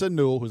with Asa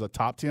Newell, who's a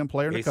top 10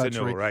 player in the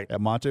country at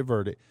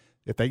Monteverde.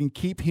 If they can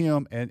keep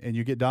him and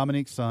you get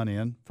Dominique's son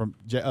in from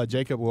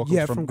Jacob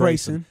Wilkins from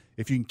Grayson.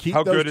 If you can keep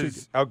how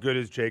those good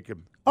is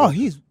Jacob? Oh,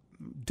 he's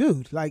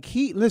like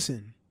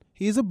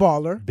he's a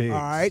baller. Biggs, all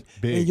right,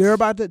 Biggs. And you're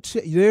about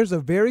to. There's a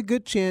very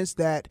good chance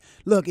that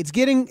it's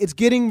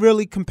getting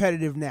really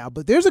competitive now.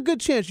 But there's a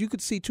good chance you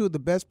could see 2 of the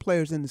best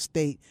players in the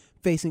state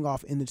facing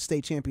off in the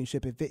state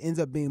championship if it ends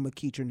up being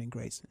McEachern and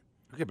Grayson.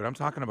 Okay, but I'm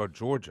talking about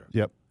Georgia.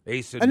 Yep.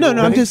 No,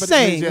 I'm just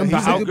saying. I'm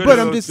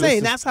just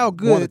saying that's how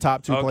good. One of the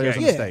top 2 players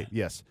in the Yeah. state,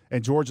 yes.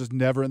 And Georgia's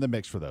never in the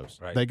mix for those.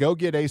 Right. They go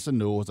get Asa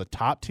Newell, who's a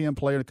top 10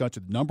 player in the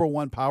country, the number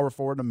 1 power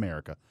forward in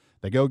America.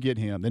 They go get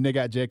him. Then they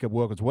got Jacob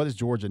Wilkins. What does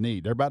Georgia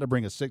need? They're about to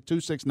bring 2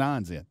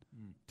 6'9s in,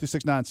 2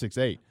 6'9",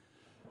 6'8",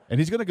 and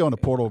he's going to go in the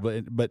portal.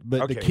 But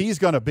the key is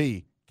going to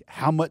be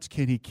how much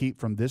can he keep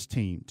from this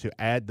team to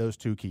add those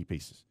 2 key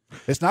pieces.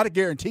 It's not a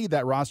guarantee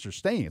that roster's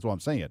staying. Is what I'm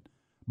saying.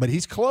 But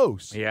he's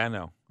close. Yeah, I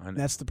know.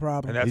 That's the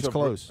problem. And he's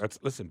close.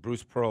 Listen,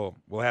 Bruce Pearl,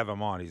 we'll have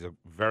him on. He's a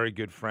very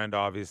good friend,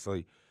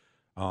 obviously.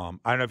 I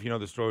don't know if you know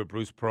the story with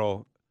Bruce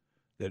Pearl,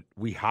 that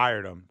we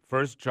hired him.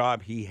 First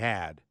job he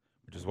had,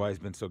 which is why he's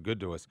been so good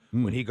to us.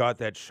 When he got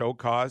that show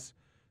cause,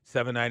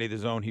 790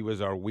 The Zone, he was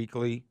our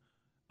weekly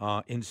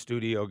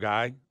in-studio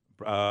guy.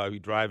 We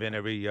drive in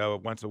every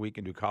once a week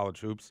and do college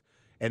hoops.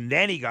 And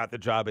then he got the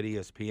job at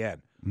ESPN.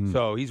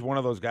 So he's one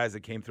of those guys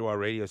that came through our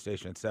radio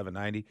station at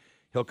 790.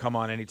 He'll come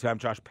on anytime.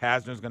 Josh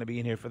Pasner's going to be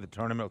in here for the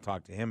tournament. We'll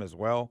talk to him as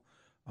well.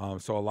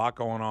 So a lot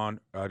going on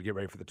to get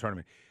ready for the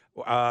tournament.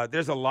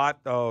 There's a lot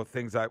of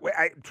things.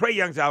 Trae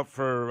Young's out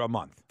for a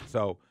month.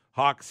 So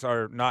Hawks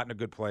are not in a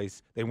good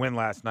place. They win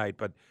last night,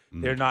 but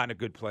they're not in a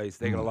good place.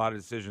 They got a lot of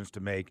decisions to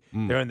make.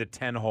 They're in the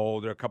 10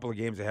 hole. They're a couple of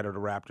games ahead of the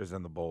Raptors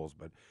and the Bulls.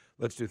 But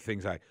let's do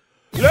things like.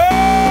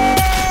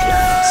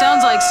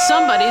 Sounds like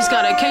somebody's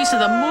got a case of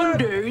the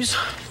Mondays.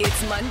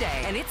 It's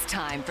Monday, and it's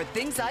time for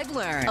Things I've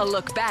Learned. A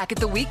look back at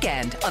the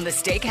weekend on the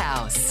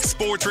Steakhouse.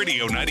 Sports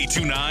Radio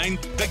 92.9,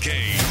 The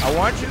Game. I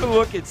want you to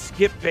look at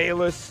Skip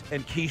Bayless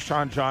and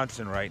Keyshawn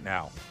Johnson right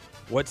now.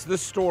 What's the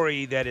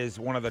story that is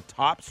one of the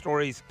top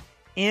stories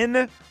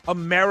in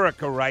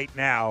America right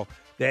now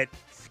that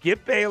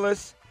Skip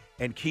Bayless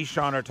and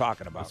Keyshawn are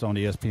talking about? It's on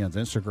ESPN's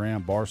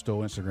Instagram,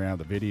 Barstool Instagram,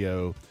 the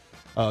video.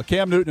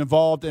 Cam Newton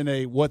involved in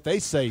a, what they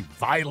say,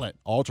 violent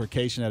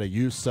altercation at a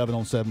youth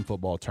 7-on-7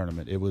 football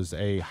tournament. It was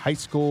a high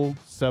school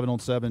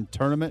 7-on-7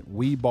 tournament,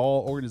 Wii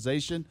Ball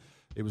organization.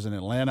 It was in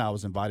Atlanta. I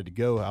was invited to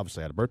go.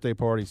 Obviously, I had a birthday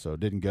party, so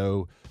didn't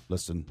go.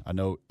 Listen, I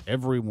know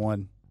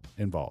everyone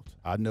involved.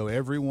 I know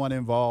everyone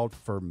involved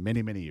for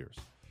many, many years.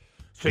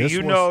 So just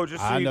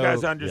so you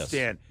guys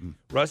understand, yes.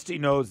 Rusty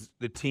knows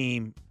the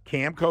team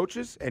Cam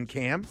coaches and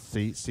Cam.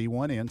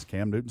 C1N's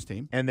Cam Newton's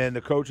team. And then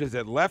the coaches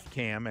that left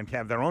Cam and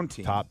have their own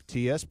team. Top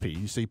TSP.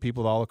 You see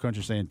people all over the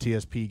country saying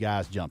TSP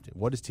guys jumped it.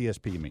 What does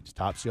TSP mean? It's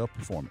top shelf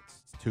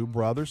performance. It's 2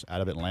 brothers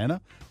out of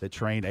Atlanta that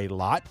trained a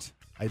lot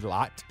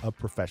of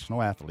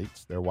professional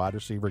athletes. They're wide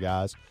receiver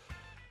guys.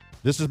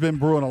 This has been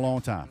brewing a long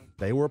time.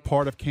 They were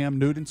part of Cam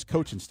Newton's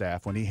coaching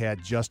staff when he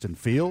had Justin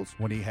Fields,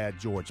 when he had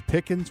George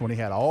Pickens, when he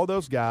had all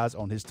those guys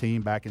on his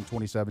team back in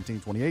 2017,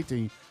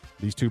 2018.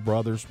 These 2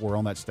 brothers were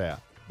on that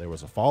staff. There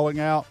was a falling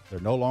out. They're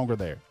no longer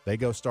there. They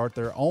go start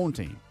their own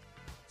team.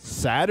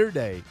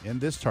 Saturday in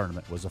this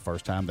tournament was the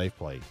first time they've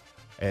played.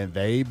 and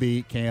they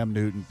beat Cam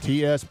Newton.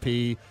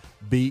 TSP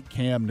beat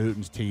Cam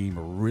Newton's team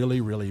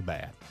really, really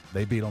bad.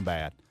 They beat them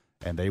bad,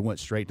 and they went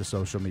straight to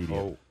social media.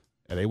 Oh.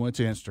 And they went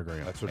to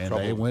Instagram. That's what and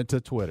trouble they was. went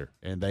to Twitter.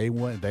 And they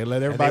let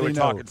everybody know. They were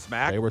talking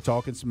smack? They were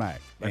talking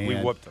smack. Like we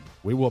whooped them.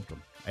 We whooped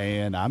them.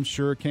 And I'm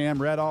sure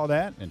Cam read all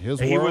that in his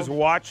world. He was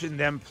watching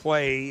them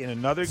play in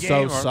another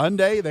game. So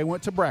Sunday, they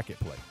went to bracket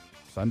play.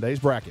 Sunday's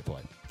bracket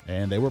play.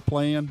 And they were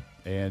playing,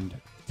 and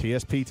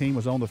TSP team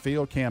was on the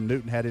field. Cam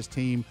Newton had his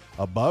team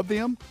above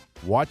them,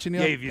 watching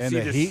them. Yeah, if you and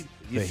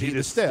see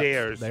the steps.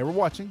 stairs. They were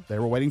watching. They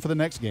were waiting for the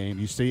next game.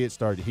 You see it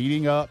started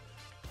heating up.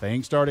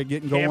 Things started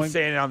getting Cam going.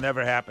 saying it'll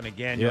never happen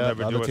again. You'll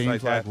never other do it teams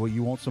like that. well,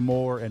 you want some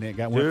more, and it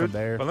went from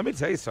there. But let me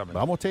tell you something.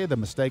 But I'm going to tell you the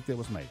mistake that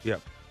was made. Yep.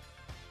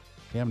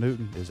 Cam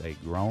Newton is a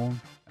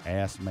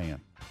grown-ass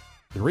man.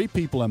 3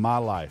 people in my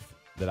life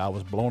that I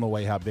was blown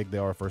away how big they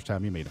are first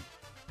time you meet them.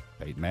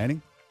 Peyton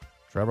Manning,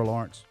 Trevor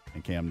Lawrence,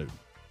 and Cam Newton.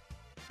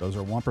 Those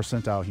are 1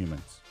 percentile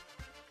humans.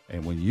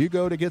 And when you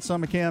go to get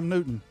some of Cam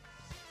Newton,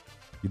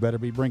 you better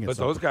be bringing But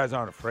something. those guys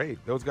aren't afraid.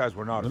 Those guys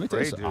were not Let me tell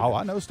you afraid, something. dude. Oh,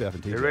 I know Steph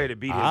and TJ. They're ready to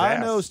beat his I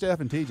ass. know Steph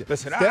and TJ.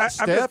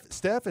 Listen,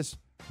 Steph is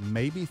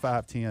maybe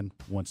 5'10",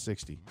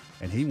 160,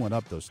 and he went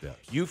up those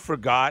steps. You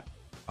forgot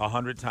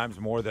 100 times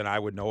more than I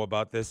would know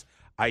about this.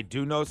 I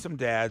do know some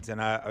dads that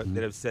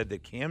have said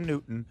that Cam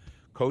Newton,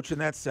 coaching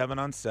that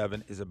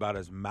 7-on-7, is about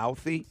as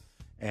mouthy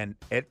and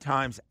at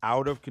times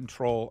out of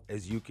control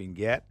as you can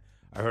get.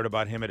 I heard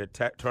about him at a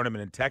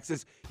tournament in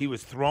Texas. He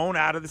was thrown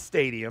out of the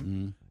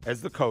stadium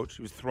as the coach.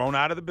 He was thrown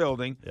out of the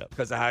building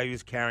because of how he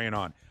was carrying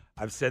on.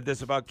 I've said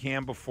this about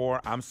Cam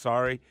before. I'm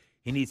sorry.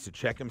 He needs to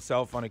check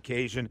himself on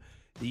occasion.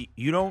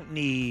 You don't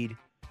need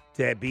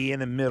to be in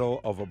the middle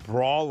of a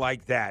brawl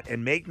like that.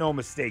 And make no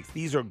mistakes,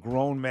 these are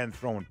grown men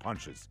throwing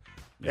punches.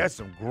 Yes,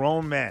 some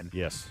grown men.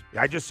 Yes.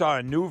 I just saw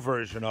a new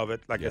version of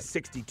it, like a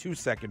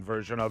 62-second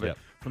version of it,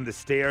 from the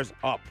stairs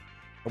up.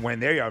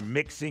 When they are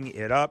mixing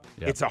it up,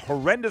 it's a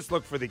horrendous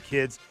look for the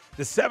kids.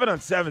 The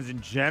 7-on-7s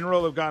in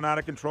general have gotten out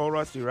of control,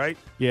 Rusty, right?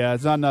 Yeah,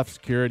 it's not enough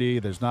security.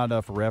 There's not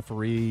enough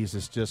referees.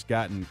 It's just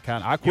gotten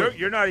kind of. I quit.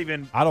 You're not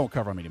even. I don't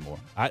cover them anymore.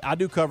 I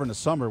do cover in the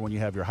summer when you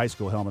have your high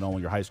school helmet on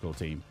with your high school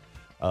team.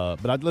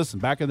 But listen,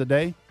 back in the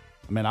day,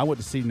 I mean, I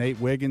went to see Nate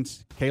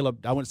Wiggins,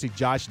 Caleb. I went to see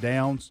Josh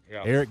Downs,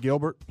 Eric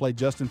Gilbert play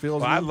Justin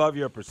Fields. Well, I love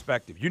your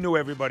perspective. You knew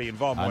everybody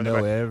involved more I than know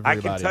anybody. everybody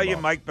I can tell you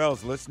involved. Mike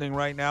Bell's listening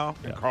right now,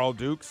 and Carl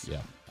Dukes. Yeah.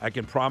 I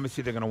can promise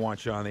you they're going to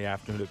want you on the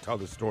afternoon to tell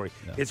the story.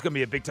 Yeah. It's going to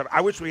be a big time. I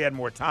wish we had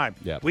more time.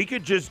 Yeah. We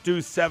could just do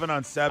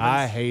 7-on-7s.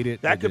 I hate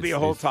it. That could be a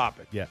whole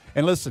topic. Yeah.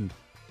 And listen,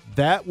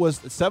 that was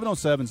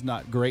 7-on-7's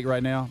not great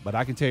right now, but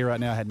I can tell you right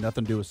now it had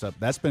nothing to do with stuff.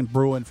 That's been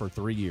brewing for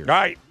 3 years. All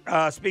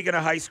right. Speaking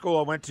of high school,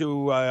 I went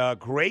to a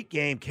great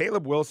game.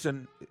 Caleb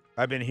Wilson,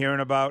 I've been hearing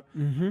about.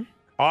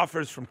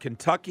 Offers from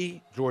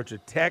Kentucky, Georgia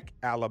Tech,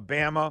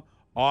 Alabama,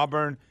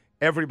 Auburn.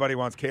 Everybody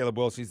wants Caleb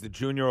Wilson. He's the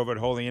junior over at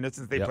Holy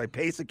Innocents. They play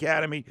Pace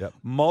Academy,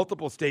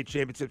 multiple state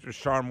championships with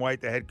Sharm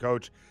White, the head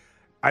coach.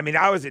 I mean,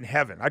 I was in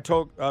heaven. I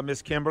told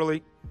Miss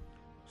Kimberly,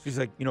 she's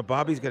like,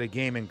 Bobby's got a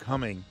game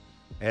incoming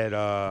at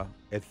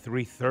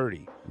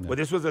 3:30. Well,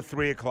 this was a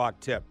 3 o'clock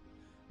tip.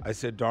 I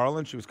said,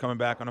 darling, she was coming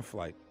back on a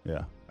flight.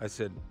 Yeah. I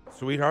said,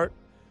 sweetheart,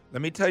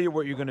 let me tell you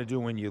what you're going to do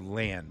when you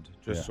land,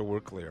 just so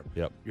we're clear.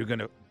 Yep. You're going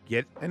to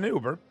get an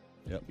Uber.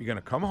 Yep. You're going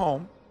to come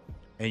home.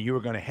 And you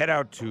were going to head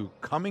out to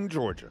Cumming,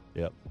 Georgia.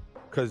 Yep.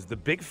 Because the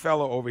big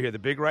fellow over here, the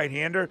big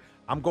right-hander,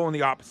 I'm going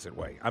the opposite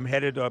way. I'm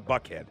headed to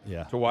Buckhead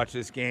to watch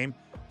this game.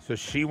 So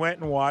she went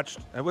and watched.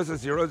 It was a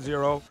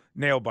 0-0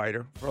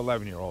 nail-biter for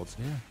 11-year-olds.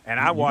 Yeah. And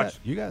I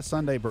watched. You got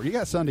Sunday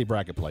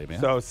bracket play,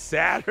 man. So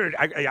Saturday,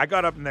 I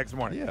got up the next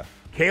morning. Yeah.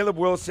 Caleb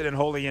Wilson and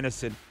Holy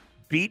Innocent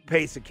beat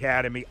Pace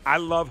Academy. I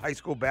love high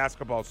school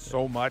basketball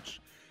so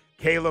much.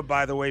 Caleb,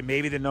 by the way,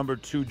 maybe the number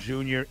 2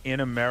 junior in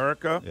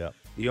America. Yeah.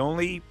 The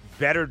only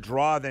better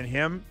draw than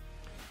him.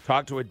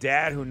 Talked to a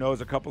dad who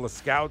knows a couple of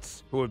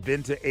scouts who have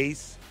been to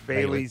Ace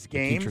Bailey's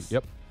games. Teacher.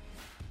 Yep.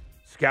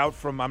 Scout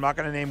from, I'm not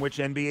going to name which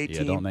NBA team.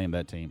 Yeah, don't name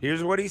that team.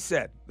 Here's what he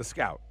said, the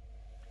scout.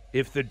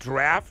 If the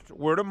draft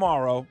were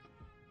tomorrow,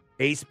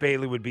 Ace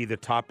Bailey would be the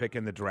top pick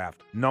in the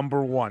draft.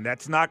 Number 1.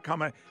 That's not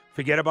coming.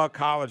 Forget about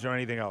college or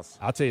anything else.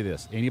 I'll tell you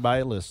this.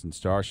 Anybody that listens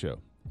to our show,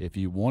 if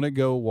you want to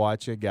go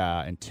watch a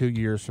guy and 2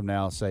 years from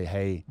now say,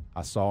 hey,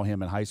 I saw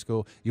him in high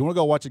school, you want to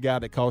go watch a guy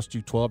that cost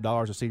you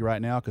 $12 to see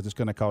right now because it's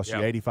going to cost you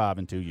 $85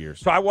 in 2 years.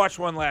 So I watched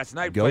one last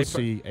night. Go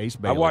see Ace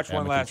Bailey. I watched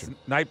one last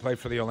night play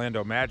for the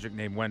Orlando Magic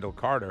named Wendell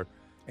Carter,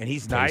 and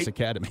he's nice. Pace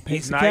Academy.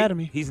 He's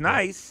nice. He's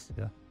nice.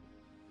 Yeah.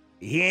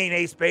 He ain't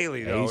Ace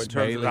Bailey, though, Ace in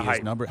terms Bailey of the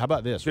height. How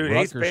about this? Dude,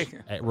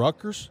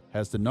 Rutgers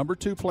has the number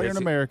 2 player in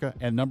America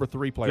and number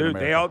 3 player in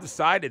America. They all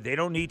decided they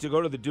don't need to go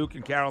to the Duke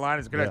and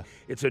Carolina.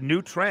 It's a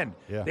new trend.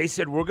 Yeah. They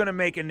said, we're going to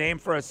make a name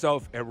for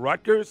ourselves at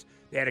Rutgers.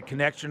 They had a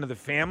connection to the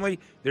family.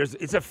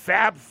 It's a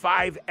Fab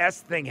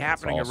 5S thing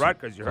happening at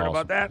Rutgers. You heard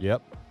about that?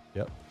 Yep.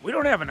 Yep. We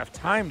don't have enough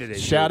time today.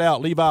 Shout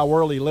out Levi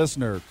Worley,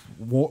 listener.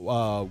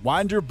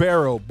 Winder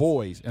Barrow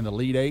boys in the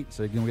Elite Eight.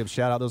 So you're going to give a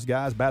shout out to those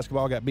guys.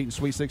 Basketball got beaten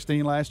Sweet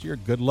 16 last year.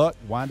 Good luck,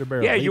 Winder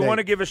Barrow. Yeah, Elite you want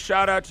to Eight. give a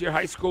shout out to your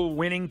high school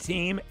winning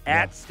team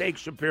at Steak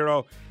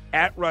Shapiro,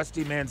 at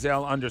Rusty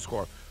Mansell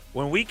 _.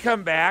 When we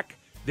come back,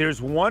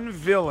 there's one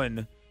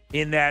villain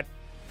in that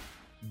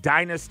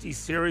Dynasty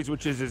series,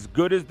 which is as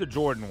good as the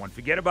Jordan one.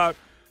 Forget about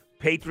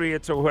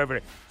Patriots or whoever.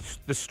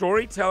 The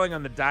storytelling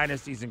on the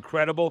Dynasty is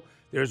incredible.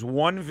 There's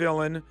one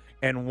villain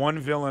and one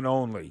villain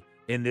only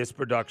in this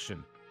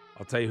production.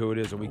 I'll tell you who it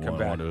is when we come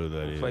back. We'll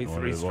play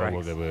three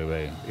strikes.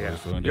 Yeah.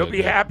 You'll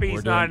be happy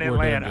he's not in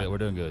Atlanta. We're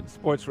doing good.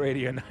 Sports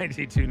Radio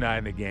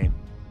 92.9 The Game.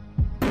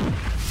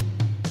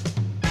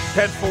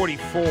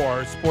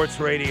 10:44, Sports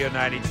Radio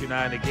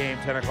 92.9 The Game.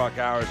 10 o'clock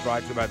hour is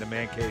brought to you by the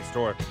Man Cave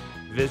Store.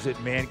 Visit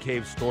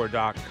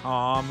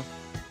mancavestore.com.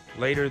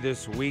 Later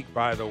this week,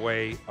 by the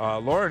way,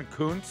 Lauren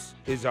Kuntz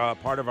is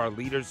part of our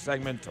Leaders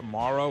segment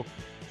tomorrow.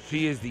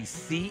 She is the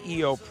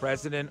CEO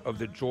president of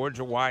the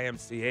Georgia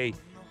YMCA.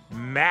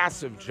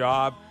 Massive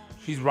job.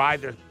 She's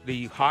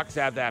the Hawks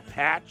have that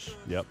patch.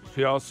 Yep.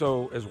 She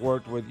also has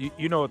worked with,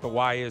 you know what the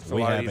Y is to a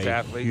lot of these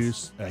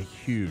athletes. A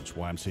huge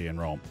YMCA in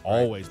Rome.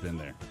 Always been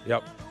there.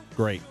 Yep.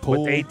 Great.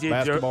 Pool,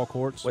 basketball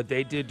courts. What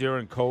they did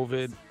during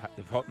COVID,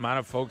 the amount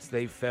of folks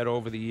they fed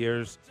over the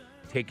years,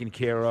 taken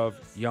care of,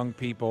 young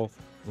people.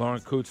 Lauren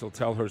Kuntz will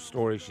tell her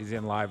story. She's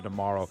in live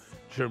tomorrow.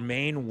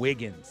 Jermaine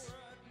Wiggins.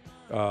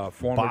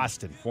 Former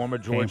Boston. Former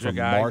Georgia Came from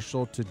guy.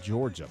 Marshall to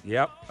Georgia.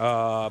 Yep.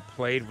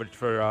 Played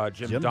for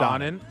Jim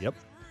Donnan. Yep.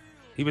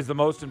 He was the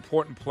most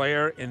important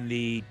player in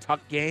the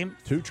Tuck game.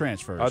 2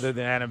 transfers. Other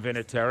than Adam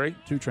Vinatieri.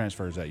 2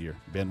 transfers that year.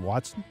 Ben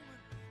Watson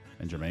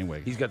and Jermaine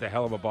Wiggins. He's got the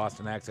hell of a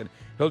Boston accent.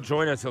 He'll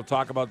join us. He'll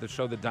talk about the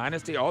show The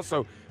Dynasty.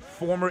 Also,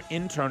 former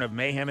intern of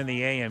Mayhem in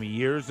the AM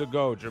years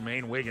ago,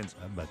 Jermaine Wiggins.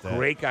 How about that?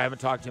 Great guy. I haven't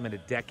talked to him in a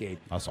decade.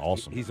 That's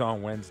awesome. He's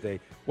on Wednesday.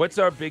 What's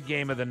our big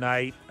game of the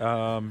night?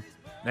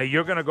 Now,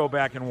 you're going to go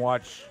back and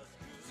watch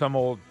some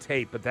old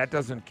tape, but that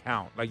doesn't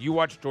count. Like, you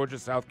watched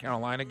Georgia-South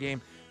Carolina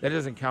game. That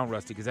doesn't count,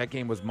 Rusty, because that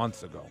game was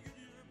months ago,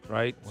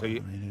 right? Well,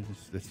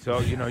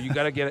 You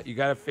got to get it. You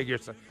got to figure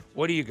something.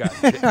 What do you got,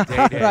 Day-Day?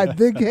 All right,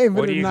 big game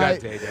What of do the you night.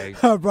 got,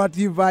 Day-Day? Brought to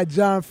you by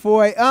John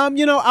Foy.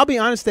 I'll be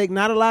honest, Steak,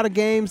 not a lot of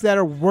games that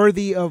are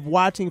worthy of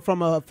watching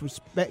from a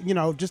perspective,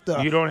 just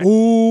a, You don't.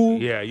 ooh.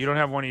 Yeah, you don't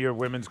have one of your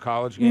women's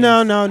college games.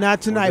 No,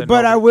 not tonight.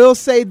 But I will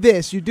say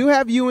this: you do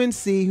have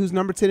UNC, who's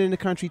number 10 in the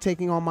country,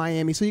 taking on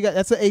Miami. So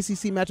that's an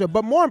ACC matchup.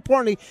 But more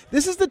importantly,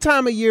 this is the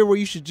time of year where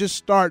you should just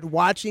start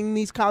watching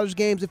these college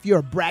games. If you're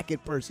a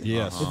bracket person,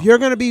 yes. If you're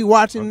going to be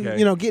watching, Okay.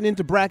 getting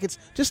into brackets,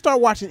 just start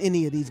watching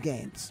any of these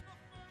games.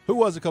 Who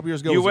was it a couple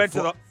years ago? You Was went it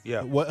to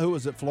the Who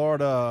was it?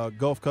 Florida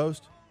Gulf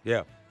Coast?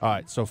 Yeah. All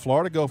right, so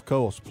Florida Gulf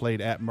Coast played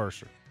at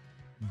Mercer.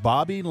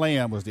 Bobby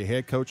Lamb was the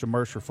head coach of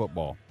Mercer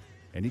football,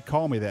 and he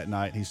called me that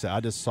night. He said, "I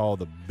just saw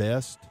the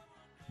best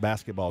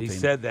basketball He team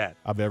said that.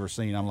 I've ever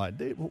seen." I'm like,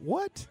 "Dude,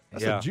 what?"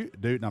 That's Yeah.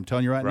 Dude, and I'm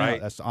telling you right now,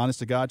 Right. that's the honest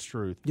to God's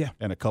truth. Yeah.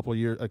 And a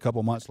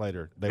couple months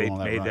later, they won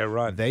that made run. their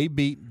run. They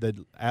beat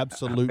the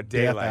absolute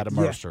Daylight. death out of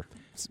Yeah. Mercer.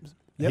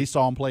 Yep. He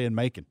saw him play in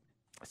Macon.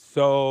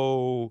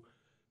 So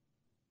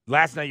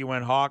last night you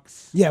went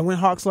Hawks. Yeah, went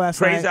Hawks last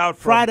Trey's night. out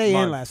for Friday a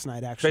month. and last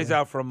night, actually. Trey's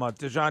out for a month.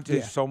 DeJounte Yeah.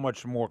 is so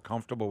much more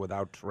comfortable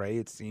without Trey,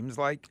 it seems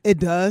like. It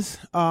does.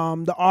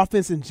 The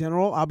offense in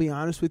general, I'll be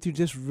honest with you,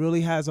 just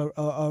really has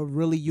a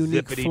really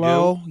unique Zippity-doo.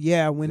 flow.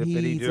 Yeah, when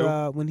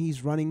Zippity-doo.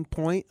 he's running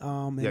point.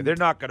 Yeah, And they're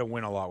not going to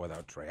win a lot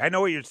without Trey. I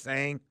know what you're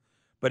saying,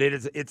 but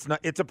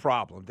it's a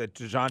problem that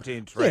DeJounte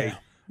and Trey.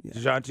 Yeah.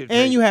 DeJounte and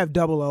and you have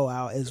Double O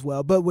out as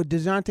well. But with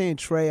DeJounte and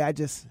Trey, I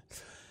just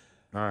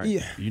all right.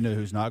 Yeah. You know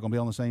who's not going to be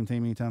on the same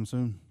team anytime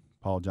soon?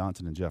 Paul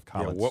Johnson and Jeff Yeah,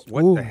 Collins.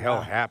 what the hell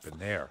happened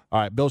there?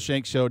 All right, Bill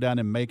Shanks show down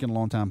in Macon,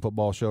 longtime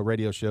football show,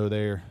 radio show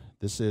there.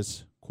 This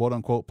is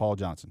quote-unquote Paul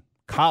Johnson.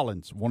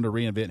 Collins wanted to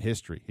reinvent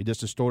history. He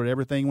just distorted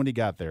everything when he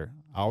got there.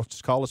 I'll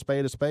just call a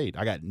spade a spade.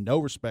 I got no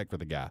respect for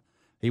the guy.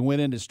 He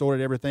went in and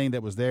distorted everything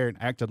that was there and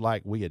acted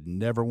like we had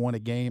never won a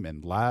game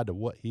and lied to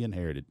what he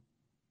inherited.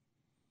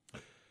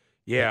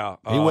 Yeah.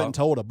 He went and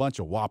told a bunch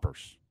of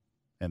whoppers.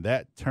 And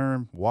that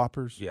term,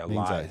 whoppers, means a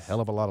lies.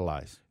 hell of a lot of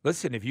lies.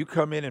 Listen, if you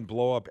come in and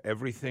blow up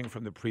everything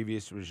from the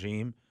previous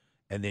regime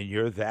and then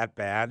you're that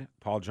bad,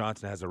 Paul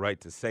Johnson has a right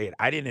to say it.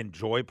 I didn't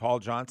enjoy Paul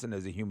Johnson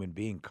as a human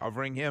being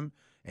covering him,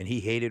 and he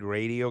hated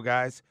radio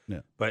guys. Yeah.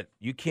 But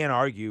you can't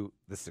argue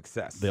the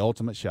success. The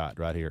ultimate shot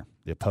right here.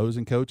 The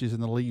opposing coaches in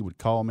the league would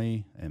call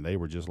me, and they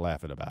were just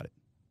laughing about it.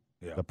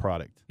 Yeah. The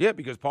product. Yeah,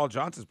 because Paul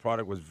Johnson's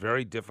product was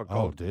very difficult.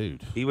 Oh,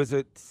 dude. He was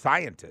a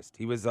scientist.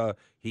 He was a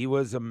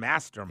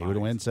mastermind. He would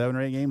win 7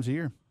 or 8 games a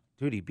year.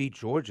 Dude, he beat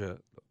Georgia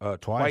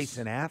twice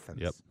in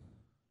Athens. Yep.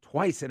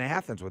 Twice in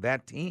Athens with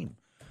that team.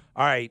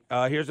 All right,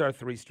 here's our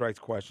 3 strikes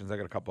questions. I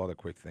got a couple other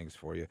quick things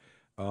for you.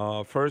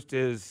 First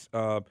is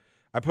I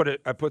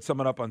put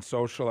someone up on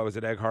social. I was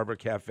at Egg Harbor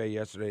Cafe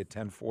yesterday at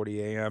 10:40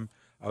 a.m.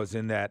 I was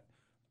in that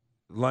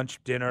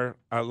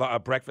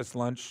breakfast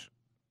lunch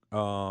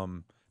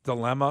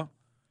dilemma.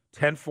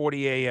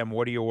 10:40 a.m.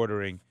 What are you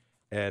ordering?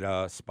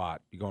 at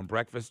Spot? You going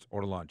breakfast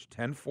or lunch?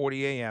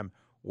 10:40 a.m.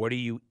 What are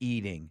you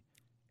eating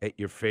at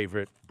your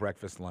favorite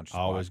breakfast lunch spot?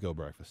 I always go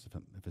breakfast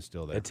if it's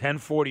still there. At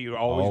 10:40, you're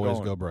always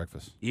going. Go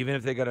breakfast. Even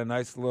if they got a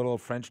nice little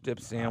French dip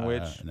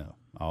sandwich. No,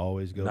 I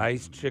always go.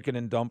 Nice chicken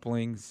and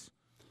dumplings,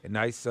 a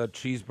nice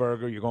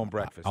cheeseburger. You're going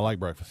breakfast. I like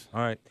breakfast.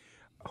 All right.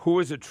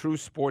 Who is a true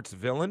sports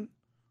villain?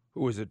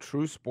 Who is a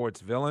true sports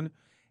villain?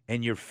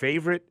 And your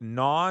favorite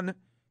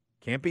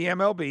can't be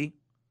MLB,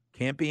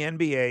 can't be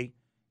NBA,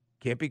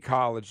 can't be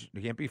college,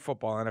 can't be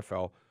football,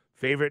 NFL,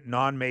 favorite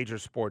non-major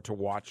sport to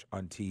watch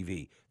on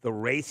TV. The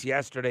race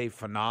yesterday,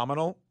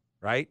 phenomenal,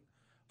 right?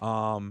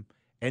 And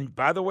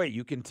by the way,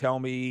 you can tell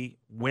me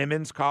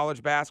women's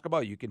college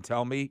basketball. You can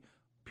tell me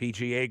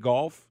PGA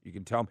golf. You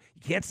can tell me.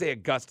 You can't say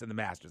Augusta and the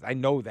Masters. I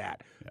know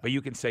that. Yeah. But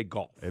you can say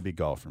golf. It'd be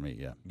golf for me,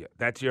 yeah.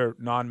 That's your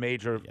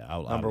non-major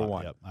number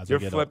one. Yep. You're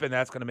flipping.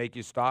 That's going to make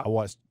you stop? I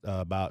watched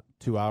about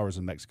 2 hours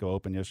in Mexico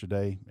Open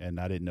yesterday, and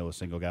I didn't know a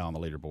single guy on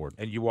the leaderboard.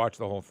 And you watched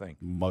the whole thing?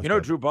 Most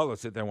Drew Butler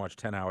sit there and watch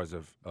 10 hours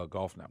of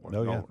Golf Network.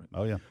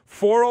 Oh, yeah.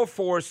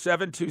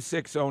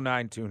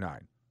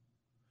 404-726-0929.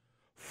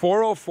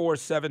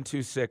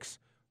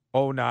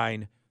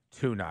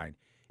 404-726-0929.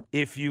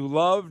 If you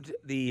loved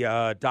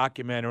the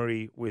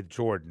documentary with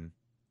Jordan,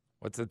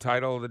 what's the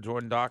title of the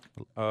Jordan doc?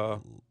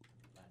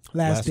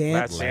 Last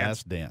Dance.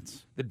 Last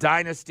Dance. The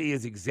Dynasty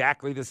is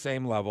exactly the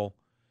same level.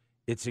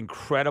 It's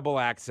incredible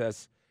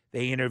access.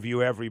 They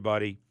interview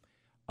everybody.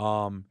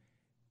 I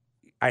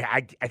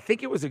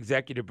think it was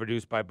executive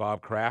produced by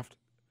Bob Kraft.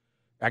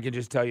 I can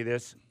just tell you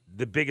this.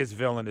 The biggest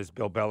villain is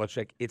Bill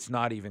Belichick. It's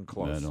not even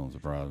close. That don't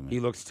surprise me.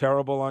 He looks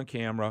terrible on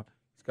camera.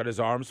 He's got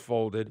his arms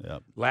folded.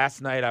 Yep.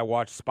 Last night I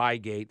watched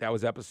Spygate. That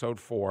was episode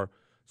 4.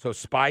 So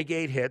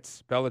Spygate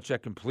hits.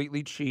 Belichick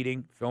completely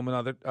cheating, filming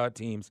other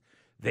teams.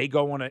 They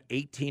go on an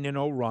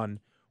 18-0 run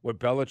where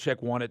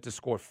Belichick wanted to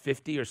score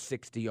 50 or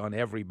 60 on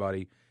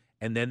everybody,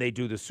 and then they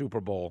do the Super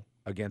Bowl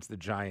against the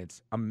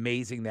Giants.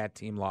 Amazing that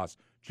team lost.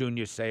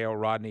 Junior Seau,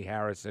 Rodney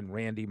Harrison,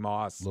 Randy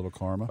Moss. Little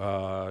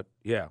karma.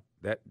 Yeah,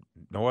 that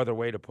no other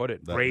way to put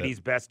it. Brady's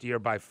best year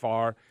by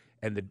far.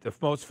 And the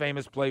most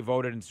famous play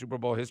voted in Super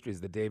Bowl history is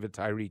the David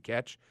Tyree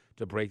catch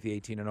to break the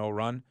 18-0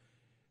 run.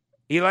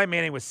 Eli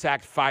Manning was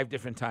sacked 5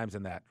 different times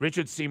in that.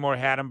 Richard Seymour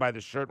had him by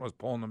the shirt and was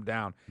pulling him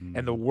down.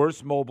 And the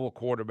worst mobile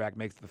quarterback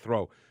makes the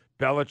throw.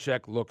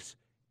 Belichick looks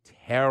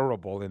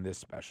terrible in this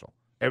special.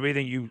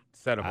 Everything you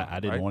said about him. I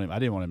didn't want him. I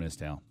didn't want him in his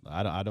town.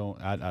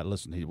 I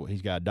listen.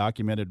 He's got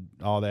documented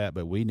all that,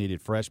 but we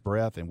needed fresh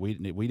breath, and we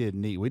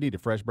needed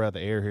fresh breath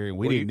of air here, and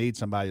we didn't need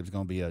somebody that was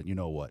going to be a you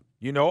know what.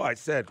 I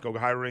said go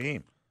hire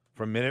Raheem.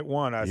 From minute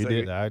one, I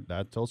said.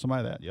 I told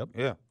somebody that. Yep.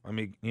 Yeah. I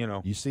mean,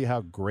 You see how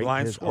great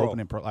his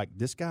opening.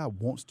 This guy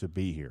wants to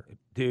be here.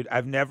 Dude,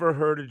 I've never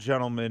heard a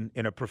gentleman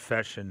in a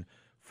profession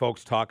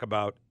folks talk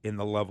about in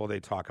the level they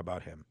talk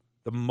about him.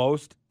 The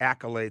most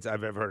accolades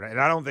I've ever heard.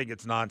 And I don't think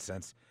it's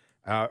nonsense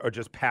or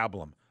just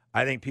pablum.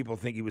 I think people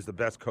think he was the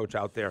best coach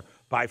out there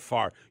by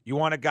far. You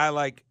want a guy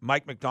like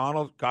Mike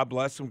McDonald, God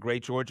bless him,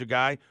 great Georgia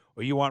guy,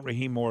 or you want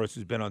Raheem Morris,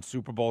 who's been on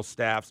Super Bowl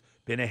staffs,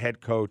 been a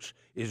head coach,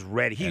 is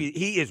ready.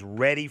 He is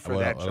ready for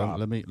that job.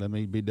 Let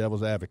me be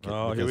devil's advocate.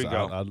 Oh, here we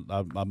go.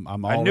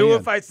 I'm all I knew in.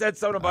 if I said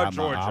something about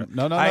Georgia.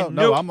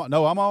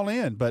 I'm all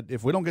in. But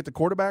if we don't get the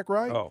quarterback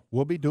right,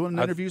 we'll be doing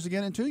interviews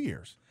again in 2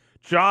 years.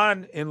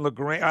 John in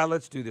LaGrange.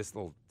 Let's do this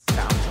little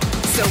sound.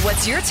 So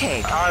what's your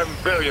take? I'm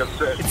very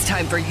upset. It's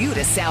time for you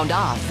to sound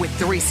off with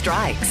 3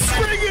 strikes.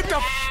 Bring it the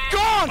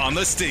f*** on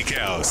the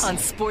Steakhouse. On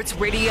Sports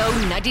Radio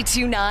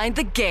 92.9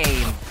 The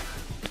Game.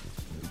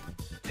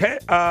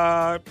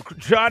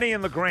 Johnny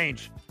in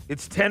LaGrange.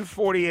 It's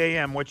 10:40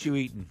 a.m. What you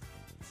eating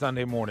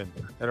Sunday morning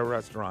at a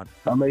restaurant?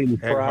 I'm eating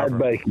fried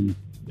bacon.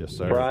 Yes,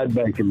 sir. Fried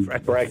bacon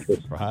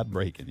breakfast. Fried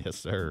bacon. Yes,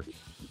 sir.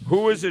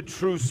 Who is a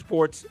true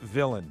sports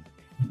villain?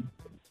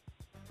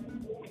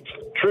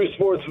 True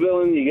sports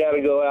villain, you got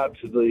to go out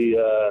to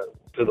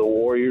the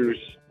Warriors.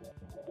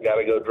 Got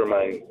to go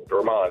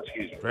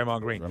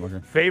Draymond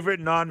Green. Favorite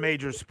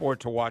non-major sport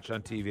to watch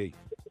on TV?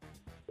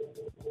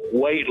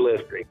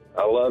 Weightlifting.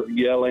 I love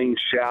yelling,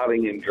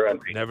 shouting, and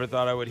grunting. Never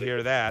thought I would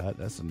hear that.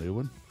 That's a new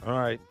one. All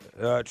right.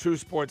 True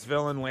sports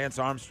villain, Lance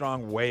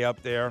Armstrong, way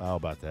up there. How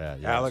about that?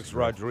 Yes. Alex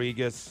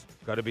Rodriguez,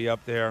 got to be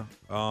up there.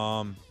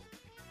 Trying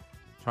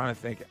to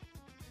think.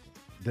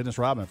 Dennis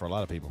Rodman for a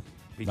lot of people.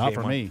 Not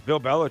for me. Bill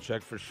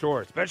Belichick for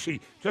sure.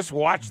 Especially just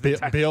watch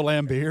Bill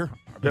Lambier.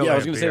 I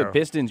was going to say the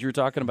Pistons. You were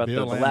talking about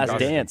the Last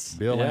Dance.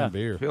 Bill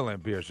Lambier. Bill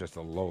Lambier is just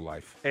a low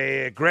life.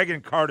 Hey, Greg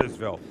in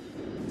Cartersville.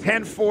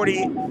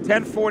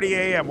 10:40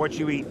 a.m. What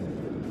you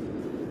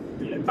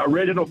eating?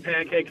 Original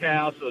Pancake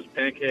House. Those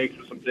pancakes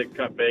with some thick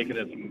cut bacon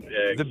and some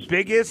eggs. The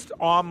biggest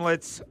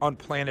omelets on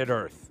planet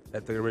Earth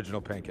at the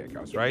Original Pancake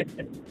House, right?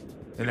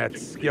 And that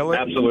skillet.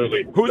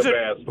 Absolutely.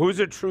 Who's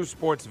a true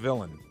sports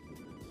villain?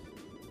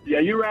 Yeah,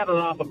 you rattled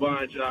off a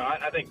bunch.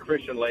 I think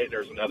Christian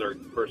Laettner is another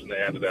person to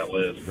add to that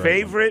list.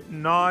 Favorite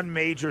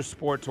non-major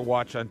sport to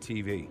watch on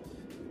TV?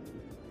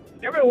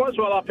 Every once in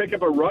a while, I'll pick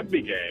up a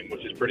rugby game,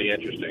 which is pretty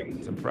interesting.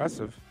 It's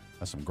impressive.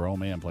 That's some grown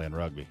man playing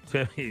rugby.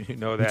 Timmy, you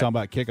know that. You're talking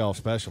about kickoff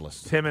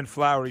specialists. Tim in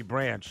Flowery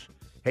Branch.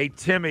 Hey,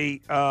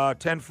 Timmy,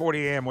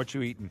 10:40 a.m., what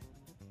you eating?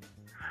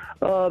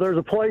 There's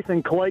a place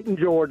in Clayton,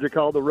 Georgia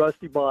called the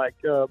Rusty Bike.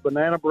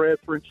 Banana bread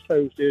French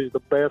toast is the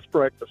best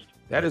breakfast.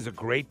 That is a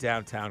great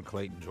downtown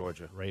Clayton,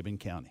 Georgia. Rabun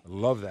County. I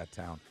love that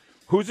town.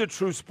 Who's a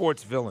true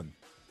sports villain?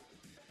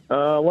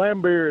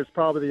 Lambeer is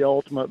probably the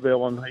ultimate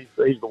villain.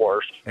 He's the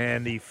worst.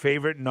 And the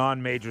favorite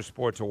non-major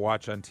sport to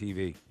watch on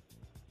TV?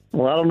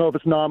 Well, I don't know if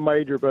it's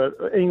non-major, but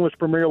English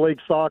Premier League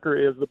soccer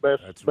is the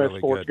best really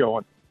sports good.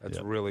 going.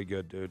 That's really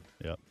good, dude.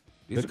 Yep.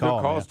 These Good are call,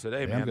 good calls man.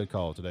 today, Damn man. good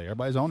call today.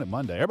 Everybody's on it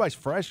Monday. Everybody's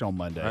fresh on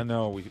Monday. I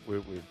know.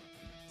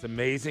 It's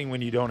amazing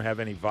when you don't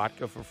have any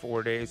vodka for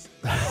 4 days.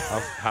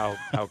 how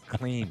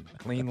clean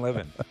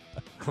living.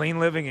 Clean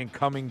living in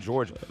Cumming,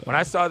 Georgia. When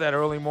I saw that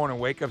early morning,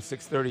 wake up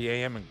 6:30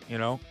 a.m. and,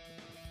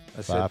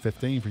 I said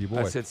 5:15 for you, boy.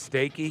 I said,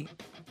 Steaky,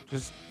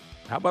 just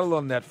how about a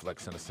little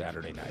Netflix on a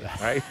Saturday night,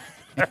 right?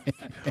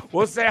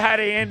 We'll say hi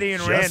to Andy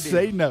and Randy. Just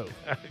say no.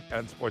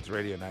 On Sports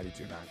Radio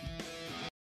 92.9.